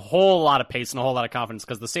a whole lot of pace and a whole lot of confidence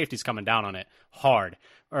because the safety's coming down on it hard.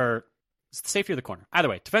 Or it's the safety or the corner. Either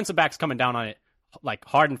way, defensive back's coming down on it like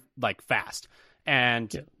hard and like fast.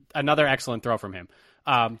 And another excellent throw from him.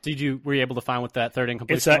 Were you able to find what that third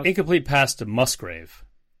incompletion was? It's an incomplete pass to Musgrave.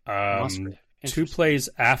 2 plays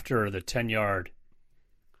after the 10-yard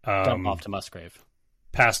dump off to Musgrave.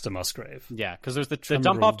 Pass to Musgrave. Yeah, because there's the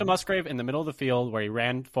dump off to Musgrave in the middle of the field where he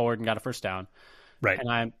ran forward and got a first down. Right. And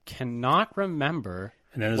I cannot remember.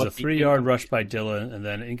 And then there's a 3-yard rush by Dillon, and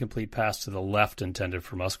then an incomplete pass to the left intended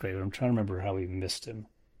for Musgrave. I'm trying to remember how he missed him.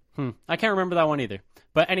 I can't remember that one either.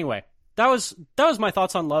 But anyway, that was my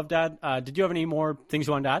thoughts on Love, Dad. Did you have any more things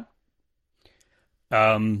you wanted to add?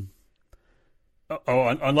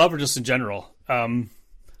 On Love or just in general? I'll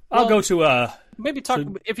go to maybe talk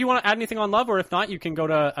if you want to add anything on Love, or if not, you can go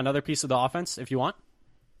to another piece of the offense if you want.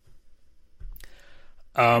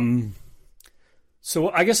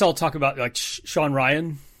 So I guess I'll talk about like Sean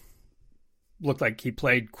Ryan. Looked like he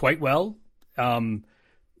played quite well,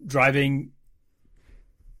 driving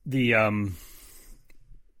the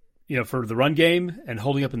for the run game and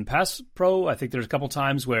holding up in the pass pro. I think there's a couple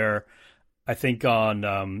times where I think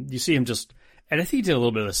on you see him just, and I think he did a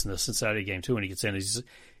little bit of this in the Cincinnati game too when he gets in. He's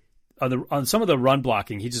on some of the run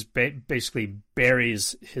blocking, he just basically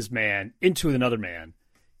buries his man into another man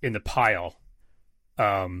in the pile.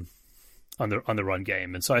 On the run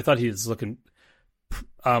game, and so I thought he was looking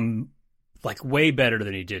like way better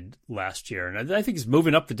than he did last year, and I think he's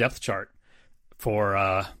moving up the depth chart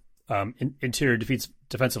for interior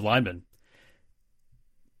defensive linemen.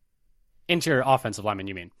 Interior offensive lineman,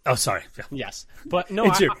 you mean? Oh, sorry. Yeah. Yes, but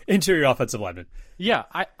no, interior offensive lineman. Yeah,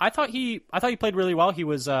 I thought he played really well. He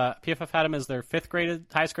was PFF had him as their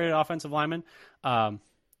highest graded offensive lineman.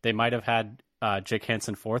 They might have had Jake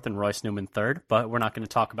Hansen fourth and Royce Newman third, but we're not going to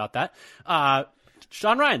talk about that.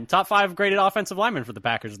 Sean Ryan, top 5 graded offensive lineman for the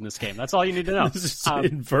Packers in this game. That's all you need to know. This is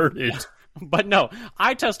inverted. But no,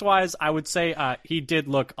 eye test wise, I would say he did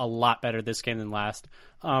look a lot better this game than last.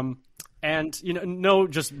 And no,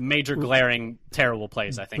 just major glaring terrible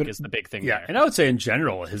plays, I think, is the big thing. Yeah, there. And I would say in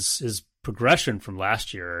general, his progression from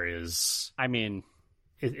last year is, I mean,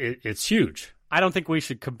 it's huge. I don't think we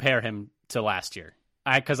should compare him to last year,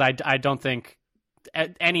 because I don't think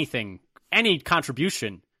any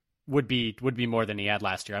contribution would be more than he had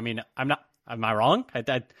last year. I mean, am I wrong?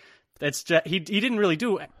 That's just, he didn't really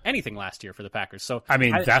do anything last year for the Packers. So I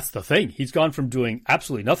mean, that's the thing. He's gone from doing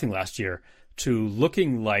absolutely nothing last year to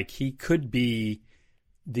looking like he could be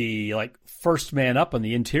the first man up on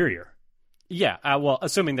the interior. Yeah, well,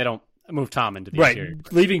 assuming they don't move Tom into the interior.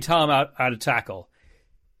 Right, leaving Tom out of tackle,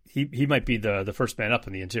 he might be the first man up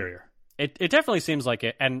in the interior. It definitely seems like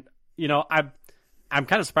it, and I'm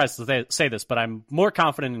kind of surprised to say this, but I'm more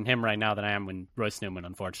confident in him right now than I am in Royce Newman,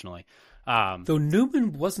 unfortunately. Though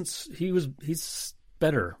Newman wasn't, he's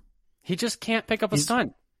better. He just can't pick up a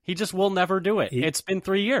stunt. He just will never do it. It's been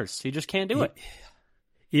 3 years. He just can't do it.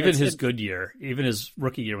 Even his good year, even his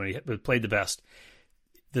rookie year when he played the best,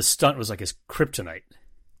 the stunt was like his kryptonite.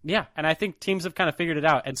 Yeah, and I think teams have kind of figured it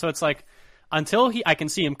out. And so it's like, until I can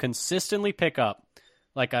see him consistently pick up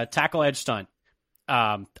like a tackle edge stunt,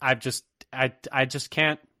 I just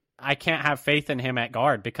can't have faith in him at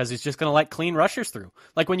guard, because he's just going to let clean rushers through.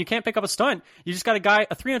 Like, when you can't pick up a stunt, you just got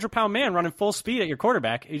a 300-pound man running full speed at your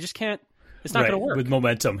quarterback. You just can't. It's not going to work with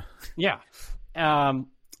momentum. Yeah.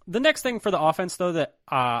 The next thing for the offense, though, that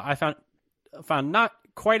I found not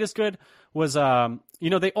quite as good was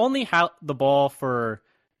they only had the ball for.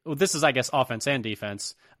 Well, this is, I guess, offense and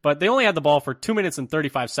defense, but they only had the ball for 2 minutes and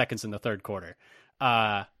 35 seconds in the third quarter.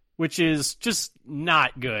 Which is just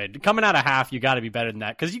not good. Coming out of half, you got to be better than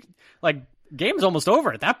that, because game's almost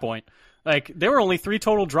over at that point. Like, there were only 3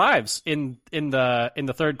 total drives in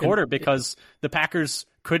the third quarter because the Packers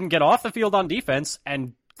couldn't get off the field on defense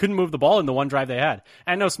and couldn't move the ball in the one drive they had.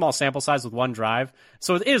 And no small sample size with one drive,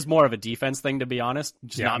 so it is more of a defense thing, to be honest.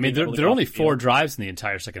 Yeah, I mean, there are only 4 drives in the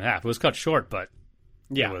entire second half. It was cut short, but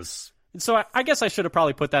yeah, it was. So I guess I should have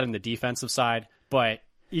probably put that in the defensive side, but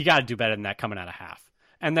you got to do better than that coming out of half.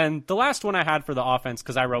 And then the last one I had for the offense,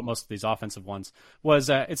 because I wrote most of these offensive ones,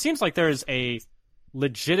 was it seems like there is a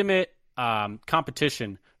legitimate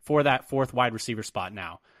competition for that fourth wide receiver spot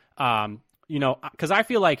now. Because I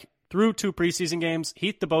feel like through 2 preseason games,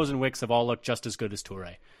 Heath, DeBose, and Wicks have all looked just as good as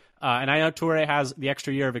Toure. And I know Toure has the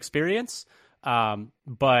extra year of experience,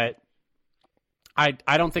 but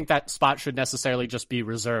I don't think that spot should necessarily just be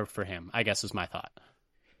reserved for him, I guess is my thought.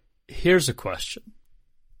 Here's a question.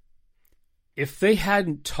 If they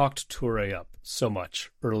hadn't talked Toure up so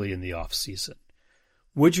much early in the offseason,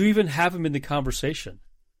 would you even have him in the conversation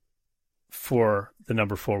for the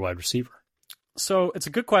number 4 wide receiver? So it's a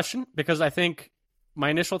good question, because I think my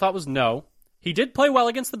initial thought was no. He did play well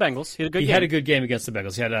against the Bengals. He had a good game against the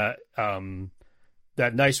Bengals. He had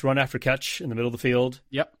that nice run after catch in the middle of the field.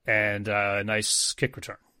 Yep. And a nice kick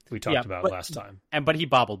return we talked about last time. But he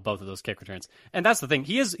bobbled both of those kick returns. And that's the thing.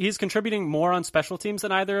 He's contributing more on special teams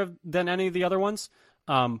than any of the other ones.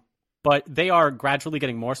 But they are gradually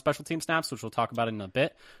getting more special team snaps, which we'll talk about in a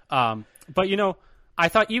bit. But I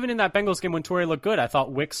thought even in that Bengals game when Toure looked good, I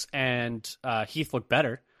thought Wicks and Heath looked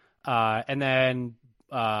better. And then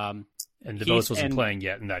and DeBose wasn't playing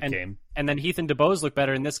yet in that game. And then Heath and DeBose look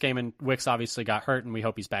better in this game, and Wicks obviously got hurt, and we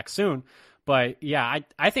hope he's back soon. But yeah,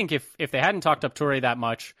 I think if they hadn't talked up Toure that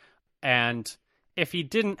much, and if he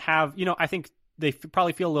didn't have, I think they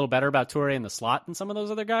probably feel a little better about Toure in the slot than some of those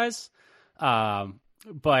other guys.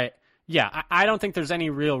 But yeah, I don't think there's any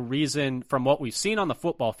real reason from what we've seen on the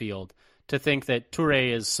football field to think that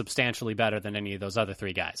Toure is substantially better than any of those other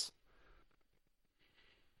 3 guys.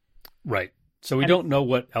 Right. So we don't know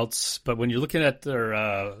what else, but when you're looking at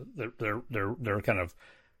their kind of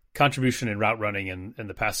contribution in route running and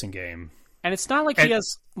the passing game. And it's not like he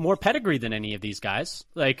has more pedigree than any of these guys.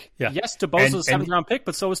 Yes, DeBose was a 7th-round pick,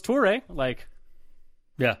 but so was Toure.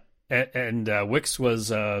 Yeah, and Wicks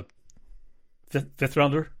was a 5th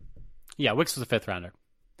rounder. Yeah, Wicks was a 5th rounder.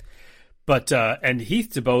 But and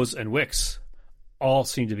Heath, DeBose, and Wicks all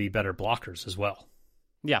seem to be better blockers as well.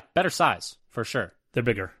 Yeah, better size for sure. They're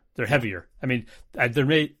bigger. They're heavier. I mean,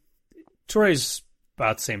 Toure's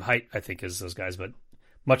about the same height, I think, as those guys, but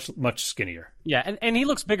much skinnier. Yeah, and he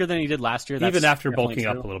looks bigger than he did last year. That's even after definitely bulking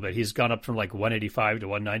true. up a little bit. He's gone up from like 185 to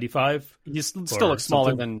 195. He still looks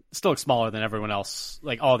smaller than everyone else,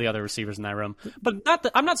 like all the other receivers in that room. But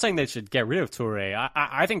I'm not saying they should get rid of Toure.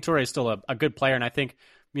 I think Toure is still a good player, and I think,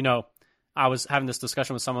 I was having this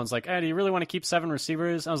discussion with someone who's like, hey, do you really want to keep 7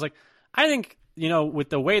 receivers? And I was like, I think, with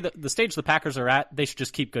the way that the stage the Packers are at, they should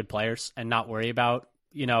just keep good players and not worry about,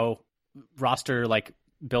 roster like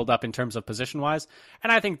build up in terms of position wise.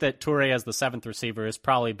 And I think that Toure as the 7th receiver is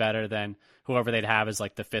probably better than whoever they'd have as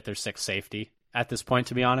like the 5th or 6th safety at this point,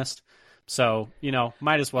 to be honest. So,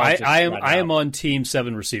 might as well. I am on team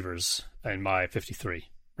 7 receivers in my 53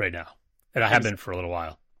 right now. And I have been for a little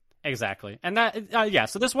while. Exactly. And that,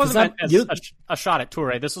 so this wasn't a shot at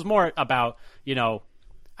Toure. This was more about, and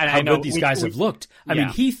how good these guys have looked. I mean,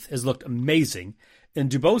 Heath has looked amazing,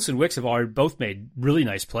 and Dubose and Wicks have already both made really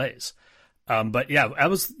nice plays. But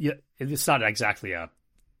it's not exactly a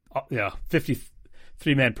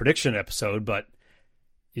 53-man prediction episode, but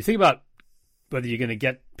you think about whether you're going to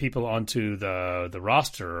get people onto the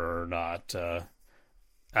roster or not.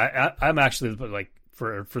 I'm actually like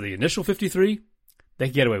for the initial 53, they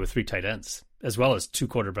can get away with 3 tight ends as well as 2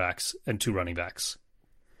 quarterbacks and 2 running backs.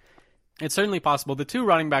 It's certainly possible. The 2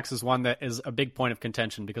 running backs is one that is a big point of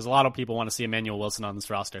contention because a lot of people want to see Emmanuel Wilson on this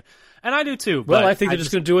roster. And I do too. Well, I think they're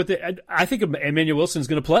just going to do it. I think Emmanuel Wilson is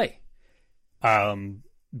going to play.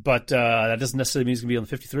 But that doesn't necessarily mean he's going to be on the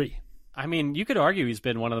 53. I mean, you could argue he's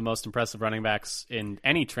been one of the most impressive running backs in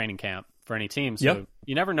any training camp for any team. So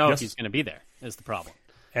you never know if he's going to be there is the problem.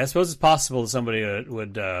 And I suppose it's possible that somebody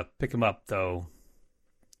would pick him up, though.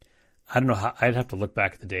 I don't know how. I'd have to look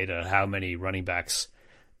back at the data, how many running backs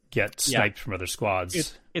get sniped from other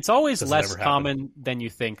squads. It's always less common than you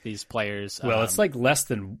think, these players. Well, it's like less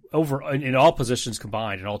than in all positions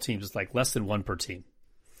combined, in all teams, it's like less than 1 per team.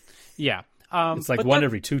 Yeah. It's like 1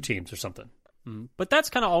 every 2 teams or something. But that's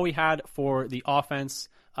kind of all we had for the offense.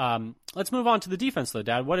 Let's move on to the defense, though,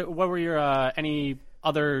 Dad. What were your any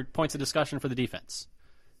other points of discussion for the defense?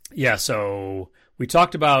 Yeah, so we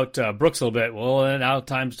talked about Brooks a little bit. Well, now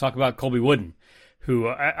time to talk about Colby Wooden, who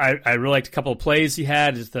I really liked a couple of plays he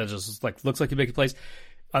had. Just like looks like he's making plays.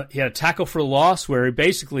 He had a tackle for a loss where he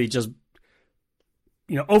basically just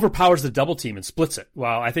overpowers the double team and splits it.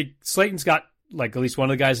 While I think Slayton's got like at least one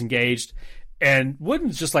of the guys engaged, and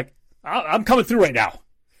Wooden's just like, I'm coming through right now.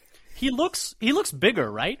 He looks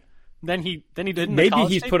bigger, right? Than he did in Maybe the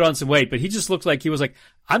college he's tape? put on some weight, but he just looked like he was like,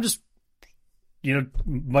 I'm just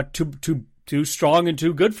much too strong and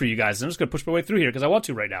too good for you guys. I'm just going to push my way through here because I want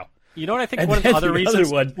to right now. You know what I think? And one of the other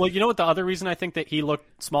reasons. Well, you know what the other reason I think that he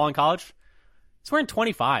looked small in college? He's wearing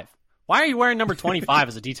 25. Why are you wearing number 25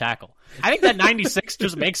 as a D tackle? I think that 96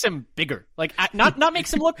 just makes him bigger. Like not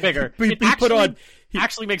makes him look bigger.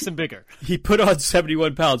 Actually makes him bigger. He put on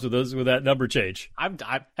 71 pounds with that number change.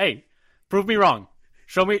 Hey, prove me wrong.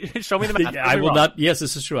 Show me the math. I will not. Yes,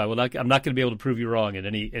 this is true. I will not. I'm not going to be able to prove you wrong in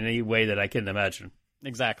any way that I can imagine.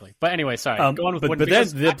 Exactly. But anyway, sorry. Go on with Wooden. But then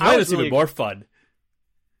the play was even more fun.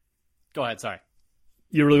 Go ahead. Sorry.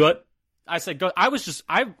 You really what? I said go.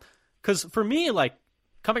 Because for me, like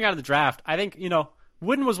coming out of the draft, I think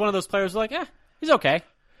Wooden was one of those players like, he's okay.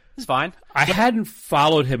 He's fine. I hadn't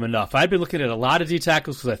followed him enough. I'd been looking at a lot of D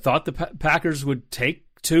tackles because I thought the Packers would take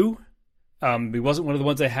 2. He wasn't one of the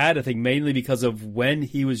ones I had, I think mainly because of when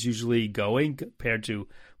he was usually going compared to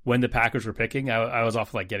when the Packers were picking. I was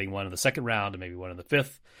off like getting one in the 2nd round and maybe one in the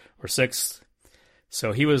 5th or 6th.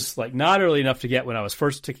 So he was like not early enough to get when I was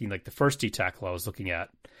first taking like the first D tackle I was looking at,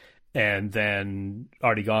 and then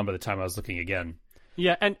already gone by the time I was looking again.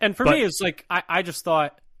 Yeah, and for me, it's like I just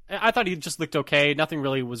thought he just looked okay. Nothing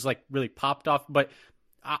really was like really popped off. But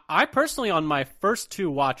I personally, on my first 2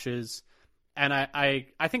 watches, and I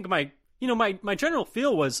think my general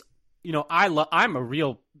feel was, I'm a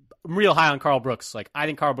real high on Carl Brooks. Like I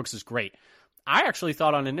think Carl Brooks is great. I actually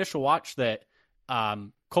thought on initial watch that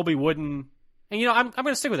Colby Wooden. And, I'm going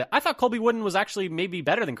to stick with it. I thought Colby Wooden was actually maybe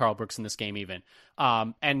better than Carl Brooks in this game even.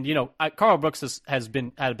 Carl Brooks has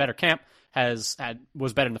had a better camp, was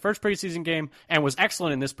better in the first preseason game, and was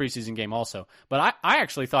excellent in this preseason game also. But I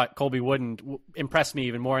actually thought Colby Wooden impressed me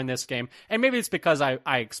even more in this game. And maybe it's because I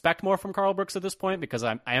expect more from Carl Brooks at this point because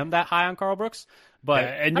I am that high on Carl Brooks. But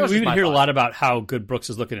and we even hear a lot about how good Brooks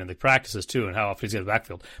is looking in the practices too and how often he's in the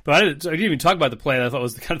backfield. But I didn't even talk about the play that I thought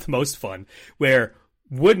was kind of the most fun, where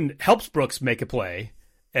Wooden helps Brooks make a play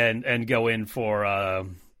and go in for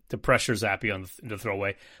the pressure Zappy on the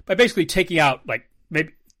throwaway by basically taking out like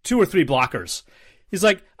maybe 2 or 3 blockers. He's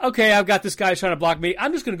like, okay, I've got this guy trying to block me.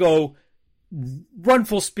 I'm just going to go run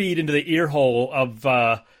full speed into the ear hole of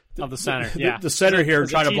of the center. Yeah, the center here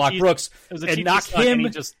trying to block Brooks and knock him. And he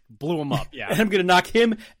just blew him up. Yeah, and I'm going to knock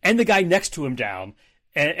him and the guy next to him down.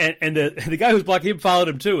 And the guy who was blocking him followed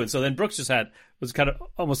him too. And so then Brooks was kind of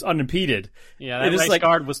almost unimpeded. Yeah,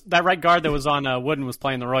 that right guard that was on Wooden was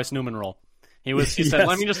playing the Royce Newman role. He said,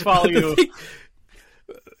 "Let me just follow you."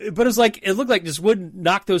 But it looked like just Wooden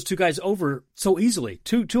knocked those two guys over so easily.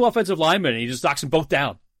 Two offensive linemen, and he just knocks them both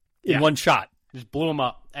down in one shot. Just blew him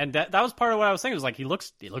up. And that was part of what I was thinking. It was like he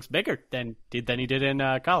looks bigger than he did in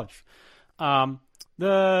college.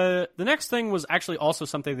 The next thing was actually also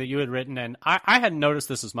something that you had written, and I hadn't noticed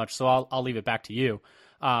this as much, so I'll leave it back to you.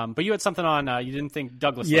 But you had something on. You didn't think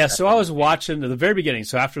Douglas. Yeah, so I was watching at the very beginning.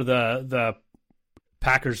 So after the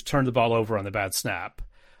Packers turned the ball over on the bad snap,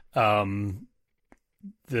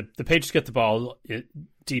 the Patriots get the ball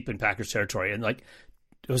deep in Packers territory, and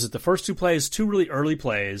was it the first two plays, two really early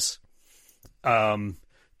plays,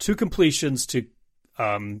 two completions to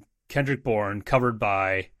Kendrick Bourne covered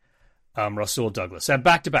by Rasul Douglas, and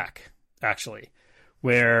back to back actually,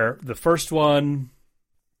 where the first one,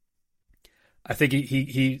 I think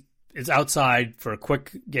he is outside for a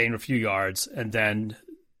quick gain of a few yards, and then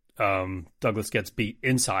Douglas gets beat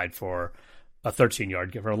inside for a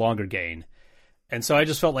 13-yard for a longer gain. And so I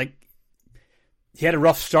just felt like he had a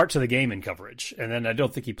rough start to the game in coverage, and then I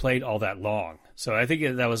don't think he played all that long. So I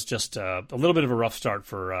think that was just a little bit of a rough start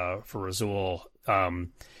for Rasul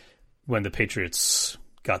when the Patriots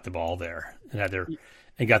got the ball there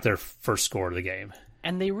and got their first score of the game.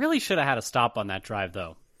 And they really should have had a stop on that drive,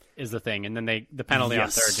 though, is the thing. And then the penalty on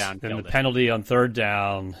third down. And the penalty on third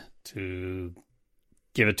down to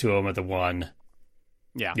give it to him at the 1.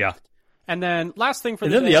 Yeah. Yeah. And then last thing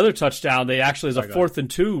and then the other touchdown, they actually is a 4th and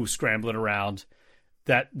 2 scrambling around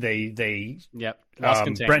that they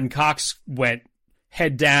Brenton Cox went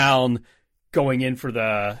head down going in for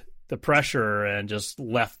the pressure and just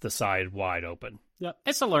left the side wide open. Yeah,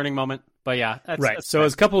 it's a learning moment, but yeah. Right. So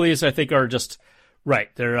a couple of these I think are just right.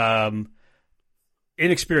 They're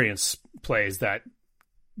inexperienced plays that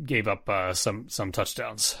gave up some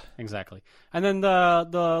touchdowns. Exactly. And then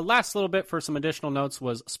the last little bit for some additional notes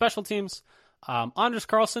was special teams. Anders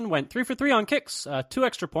Carlson went 3 for 3 on kicks, 2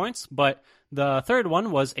 extra points, but the third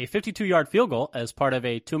one was a 52-yard field goal as part of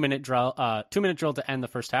a 2-minute drill to end the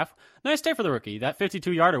first half. Nice day for the rookie. That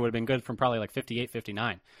 52-yarder would have been good from probably like 58,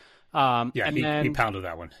 59. He pounded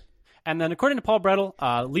that one. And then according to Paul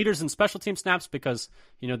Brettel, leaders in special team snaps, because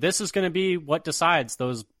this is going to be what decides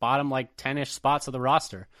those bottom 10-ish spots of the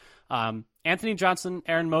roster. Anthony Johnson,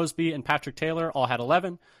 Aaron Mosby, and Patrick Taylor all had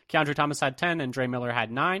 11. Keandre Thomas had 10, and Dre Miller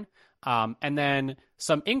had 9. And then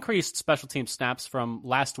some increased special team snaps from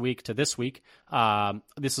last week to this week.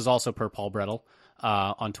 This is also per Paul Brettel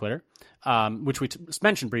on Twitter, which we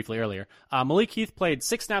mentioned briefly earlier. Malik Heath played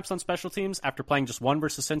 6 snaps on special teams after playing just 1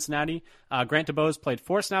 versus Cincinnati. Grant DeBose played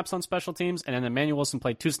 4 snaps on special teams, and then Emmanuel Wilson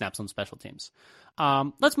played 2 snaps on special teams.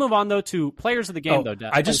 Let's move on, though, to players of the game, though.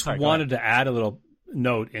 I just wanted to add a little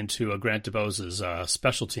note into Grant DeBose's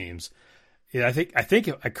special teams. Yeah, I think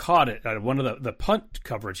I caught it at one of the punt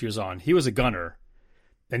coverage he was on. He was a gunner,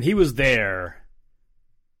 and he was there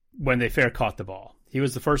when they fair caught the ball. He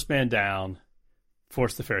was the first man down,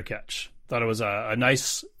 forced the fair catch. Thought it was a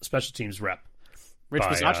nice special teams rep. Rich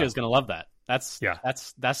Bisaccia is going to love that. That's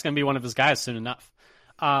going to be one of his guys soon enough.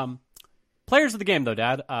 Players of the game, though,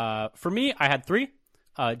 Dad. For me, I had 3.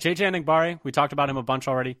 JJ Enagbare, we talked about him a bunch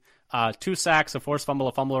already. 2 sacks, a forced fumble,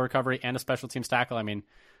 a fumble recovery, and a special teams tackle. I mean,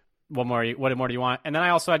 what more do you want? And then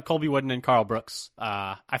I also had Colby Wooden and Carl Brooks.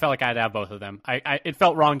 I felt like I had to have both of them. It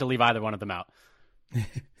felt wrong to leave either one of them out.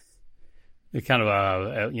 It kind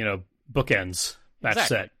of bookends that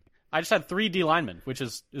set. I just had 3 D linemen, which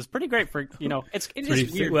is pretty great for it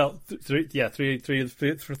is weird. Well, 3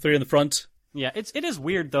 in the front. Yeah, it is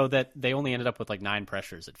weird though that they only ended up with 9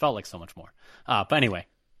 pressures. It felt like so much more. But anyway,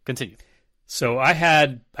 continue. So I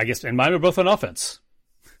had, I guess, and mine were both on offense.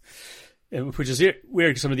 Which is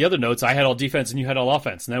weird. Some of the other notes, I had all defense and you had all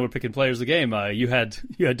offense. And now we're picking players of the game. You had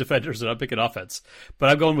defenders and I'm picking offense. But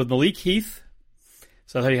I'm going with Malik Heath.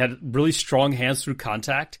 So I thought he had really strong hands through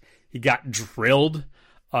contact. He got drilled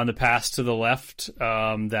on the pass to the left.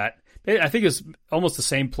 That I think is almost the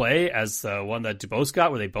same play as the one that DuBose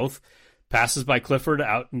got, where they both passes by Clifford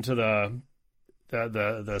out into the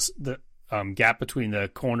gap between the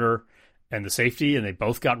corner and the safety, and they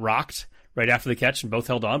both got rocked right after the catch and both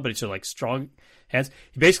held on, but each had strong hands.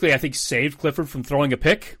 He basically, I think, saved Clifford from throwing a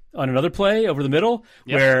pick on another play over the middle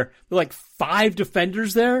where there were 5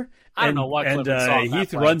 defenders there. I don't know what Clifford saw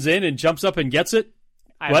Heath runs in and jumps up and gets it.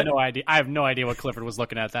 I have no idea. I have no idea what Clifford was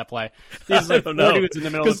looking at that play. He's like 4 dudes in the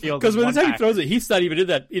middle of the field. Because by the time he throws it, he's not even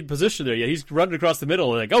in position there yet. He's running across the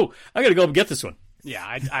middle and like, oh, I got to go and get this one.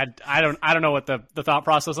 Yeah, I don't know what the thought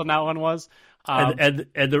process on that one was. And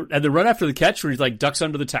the run after the catch where he like ducks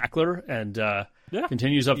under the tackler and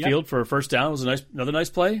continues upfield for a first down was another nice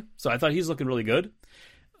play. So I thought he's looking really good.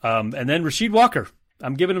 And then Rasheed Walker,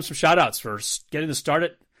 I'm giving him some shout outs for getting the start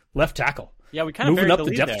at left tackle. Yeah, we kind of moving up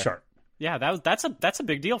the depth there. chart. Yeah, that's a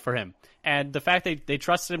big deal for him. And the fact they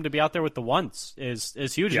trusted him to be out there with the ones is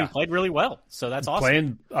huge. Yeah. He played really well, so that's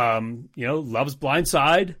awesome. Playing, loves blind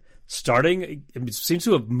side, starting. It seems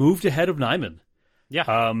to have moved ahead of Nyman.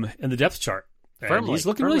 Yeah, in the depth chart. And he's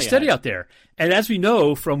looking firmly really steady ahead out there. And as we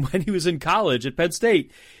know from when he was in college at Penn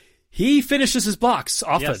State, he finishes his blocks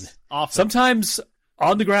often. Yes, often. Sometimes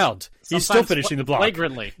on the ground. He's still finishing the block.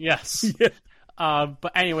 Flagrantly, yes. Yeah.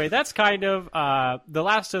 But anyway, that's kind of the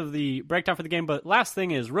last of the breakdown for the game. But last thing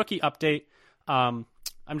is rookie update. I'm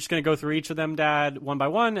just going to go through each of them, Dad, one by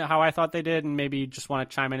one, how I thought they did, and maybe just want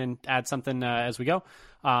to chime in and add something as we go.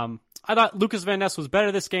 I thought Lucas Van Ness was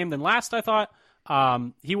better this game than last, I thought.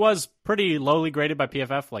 He was pretty lowly graded by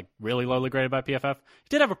PFF, like really lowly graded by PFF. He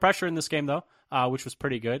did have a pressure in this game, though, which was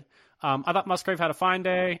pretty good. I thought Musgrave had a fine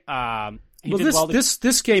day.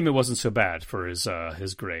 This game, it wasn't so bad for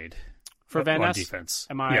his grade. For Van Ness? Defense.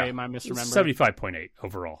 Am I misremembering? 75.8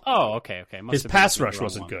 overall. Oh, okay. His pass rush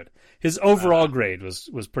wasn't good. His overall grade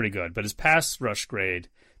was pretty good, but his pass rush grade,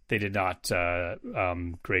 they did not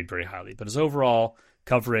grade very highly. But his overall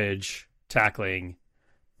coverage, tackling,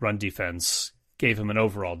 run defense gave him an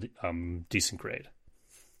overall decent grade.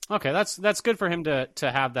 Okay, that's good for him to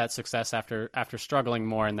have that success after struggling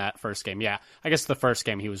more in that first game. Yeah, I guess the first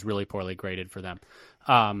game he was really poorly graded for them,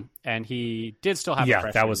 and he did still have.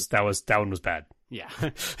 Yeah, that one was bad. Yeah,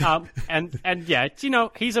 and yeah,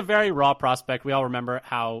 he's a very raw prospect. We all remember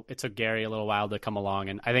how it took Gary a little while to come along,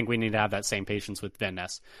 and I think we need to have that same patience with Van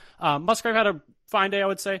Ness. Musgrave had a fine day, I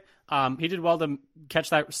would say. He did well to catch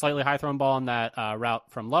that slightly high thrown ball on that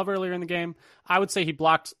route from Love earlier in the game. I would say he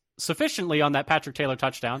blocked sufficiently on that Patrick Taylor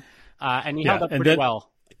touchdown, and he held up pretty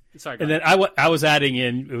well. Sorry, and then I was adding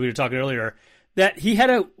in, we were talking earlier, that he had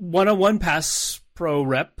a one-on-one pass pro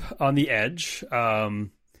rep on the edge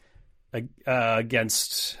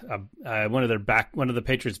against one of the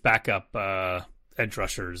Patriots' backup edge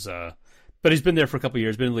rushers. But he's been there for a couple of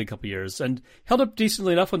years, been in the league a couple of years, and held up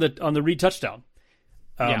decently enough on the Reed touchdown.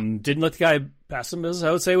 Didn't let the guy pass him. As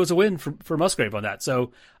I would say, it was a win for Musgrave on that.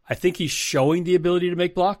 So I think he's showing the ability to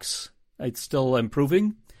make blocks. It's still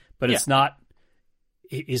improving, but he's not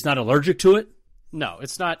allergic to it. No,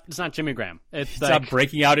 it's not Jimmy Graham. He's not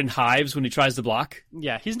breaking out in hives when he tries to block.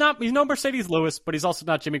 Yeah, he's no Mercedes Lewis, but he's also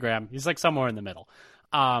not Jimmy Graham. He's like somewhere in the middle.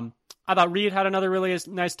 I thought Reed had another really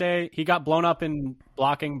nice day. He got blown up in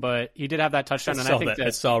blocking, but he did have that touchdown. I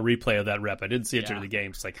saw a replay of that rep. I didn't see it during the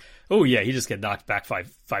game. It's like, oh yeah, he just get knocked back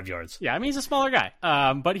five yards. Yeah, I mean, he's a smaller guy.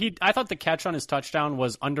 But I thought the catch on his touchdown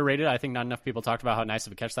was underrated. I think not enough people talked about how nice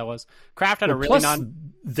of a catch that was. Kraft had a really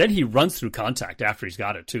Then he runs through contact after he's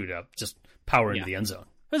got it too to just power into the end zone.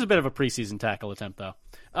 It was a bit of a preseason tackle attempt though.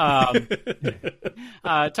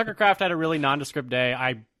 Tucker Kraft had a really nondescript day.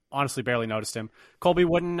 I honestly barely noticed him. Colby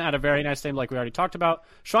Wooden had a very nice day, like we already talked about.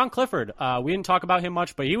 Sean Clifford, we didn't talk about him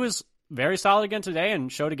much, but he was very solid again today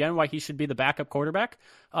and showed again why he should be the backup quarterback.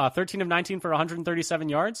 13 of 19 for 137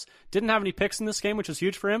 yards. Didn't have any picks in this game, which was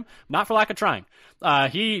huge for him. Not for lack of trying.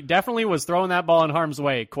 He definitely was throwing that ball in harm's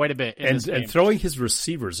way quite a bit in this game. And throwing his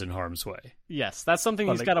receivers in harm's way. Yes, that's something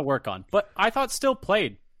he's got to work on. But I thought still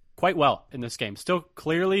played quite well in this game. Still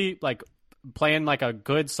clearly playing like a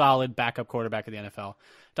good, solid backup quarterback of the NFL.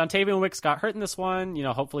 Dontavian Wicks got hurt in this one.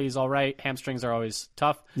 Hopefully he's all right. Hamstrings are always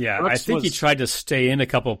tough. Yeah, I think he tried to stay in a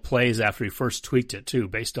couple of plays after he first tweaked it, too,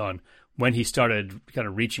 based on when he started kind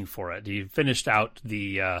of reaching for it. He finished out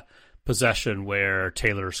the possession where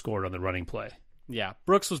Taylor scored on the running play. Yeah,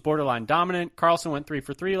 Brooks was borderline dominant. Carlson went 3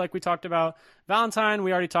 for 3 like we talked about. Valentine,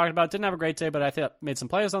 we already talked about. Didn't have a great day, but I think made some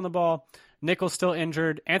plays on the ball. Nichols still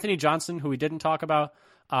injured. Anthony Johnson, who we didn't talk about.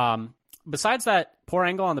 Besides that poor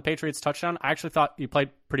angle on the Patriots touchdown, I actually thought he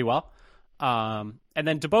played pretty well. And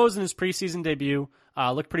then DeBose in his preseason debut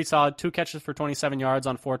looked pretty solid. 2 catches for 27 yards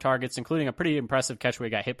on 4 targets, including a pretty impressive catch where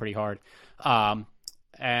he got hit pretty hard. And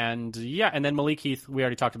then Malik Heath, we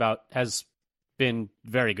already talked about, has been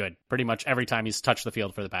very good pretty much every time he's touched the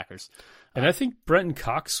field for the Packers. And I think Brenton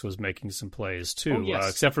Cox was making some plays too,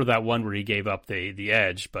 except for that one where he gave up the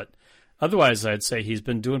edge. But otherwise, I'd say he's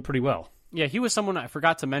been doing pretty well. Yeah, he was someone I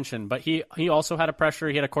forgot to mention, but he also had a pressure.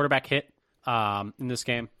 He had a quarterback hit in this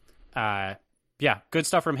game. But Yeah, good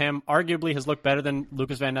stuff from him. Arguably has looked better than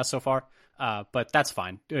Lucas Van Ness so far, but that's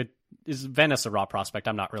fine. Is Van Ness a raw prospect?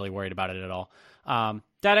 I'm not really worried about it at all.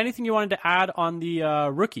 Dad, anything you wanted to add on the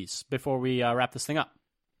rookies before we wrap this thing up?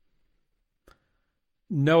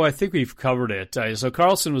 No, I think we've covered it. So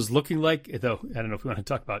Carlson was looking like, though, I don't know if we want to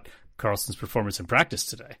talk about Carlson's performance in practice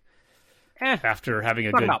today. After having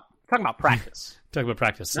a talking about practice. Talking about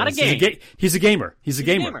practice. Not a game. He's a gamer. He's a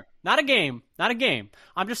gamer. Not a game. Not a game.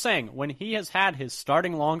 I'm just saying, when he has had his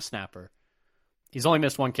starting long snapper, he's only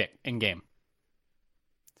missed one kick in game.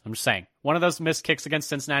 I'm just saying. One of those missed kicks against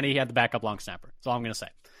Cincinnati, he had the backup long snapper. That's all I'm going to say.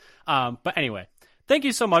 But anyway, thank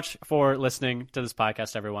you so much for listening to this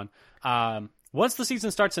podcast, everyone. Once the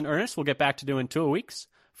season starts in earnest, we'll get back to doing 2 a weeks.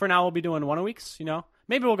 For now, we'll be doing 1 a weeks,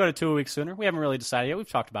 Maybe we'll go to 2 a week sooner. We haven't really decided yet. We've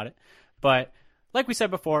talked about it. But like we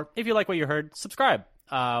said before, if you like what you heard, subscribe.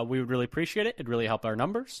 We would really appreciate it. It'd really help our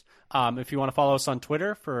numbers. If you want to follow us on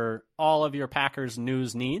Twitter for all of your Packers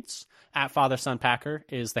news needs, @FatherSonPacker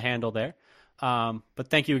is the handle there. But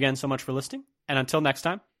thank you again so much for listening. And until next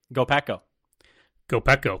time, go Pack Go. Go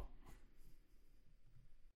Pack Go.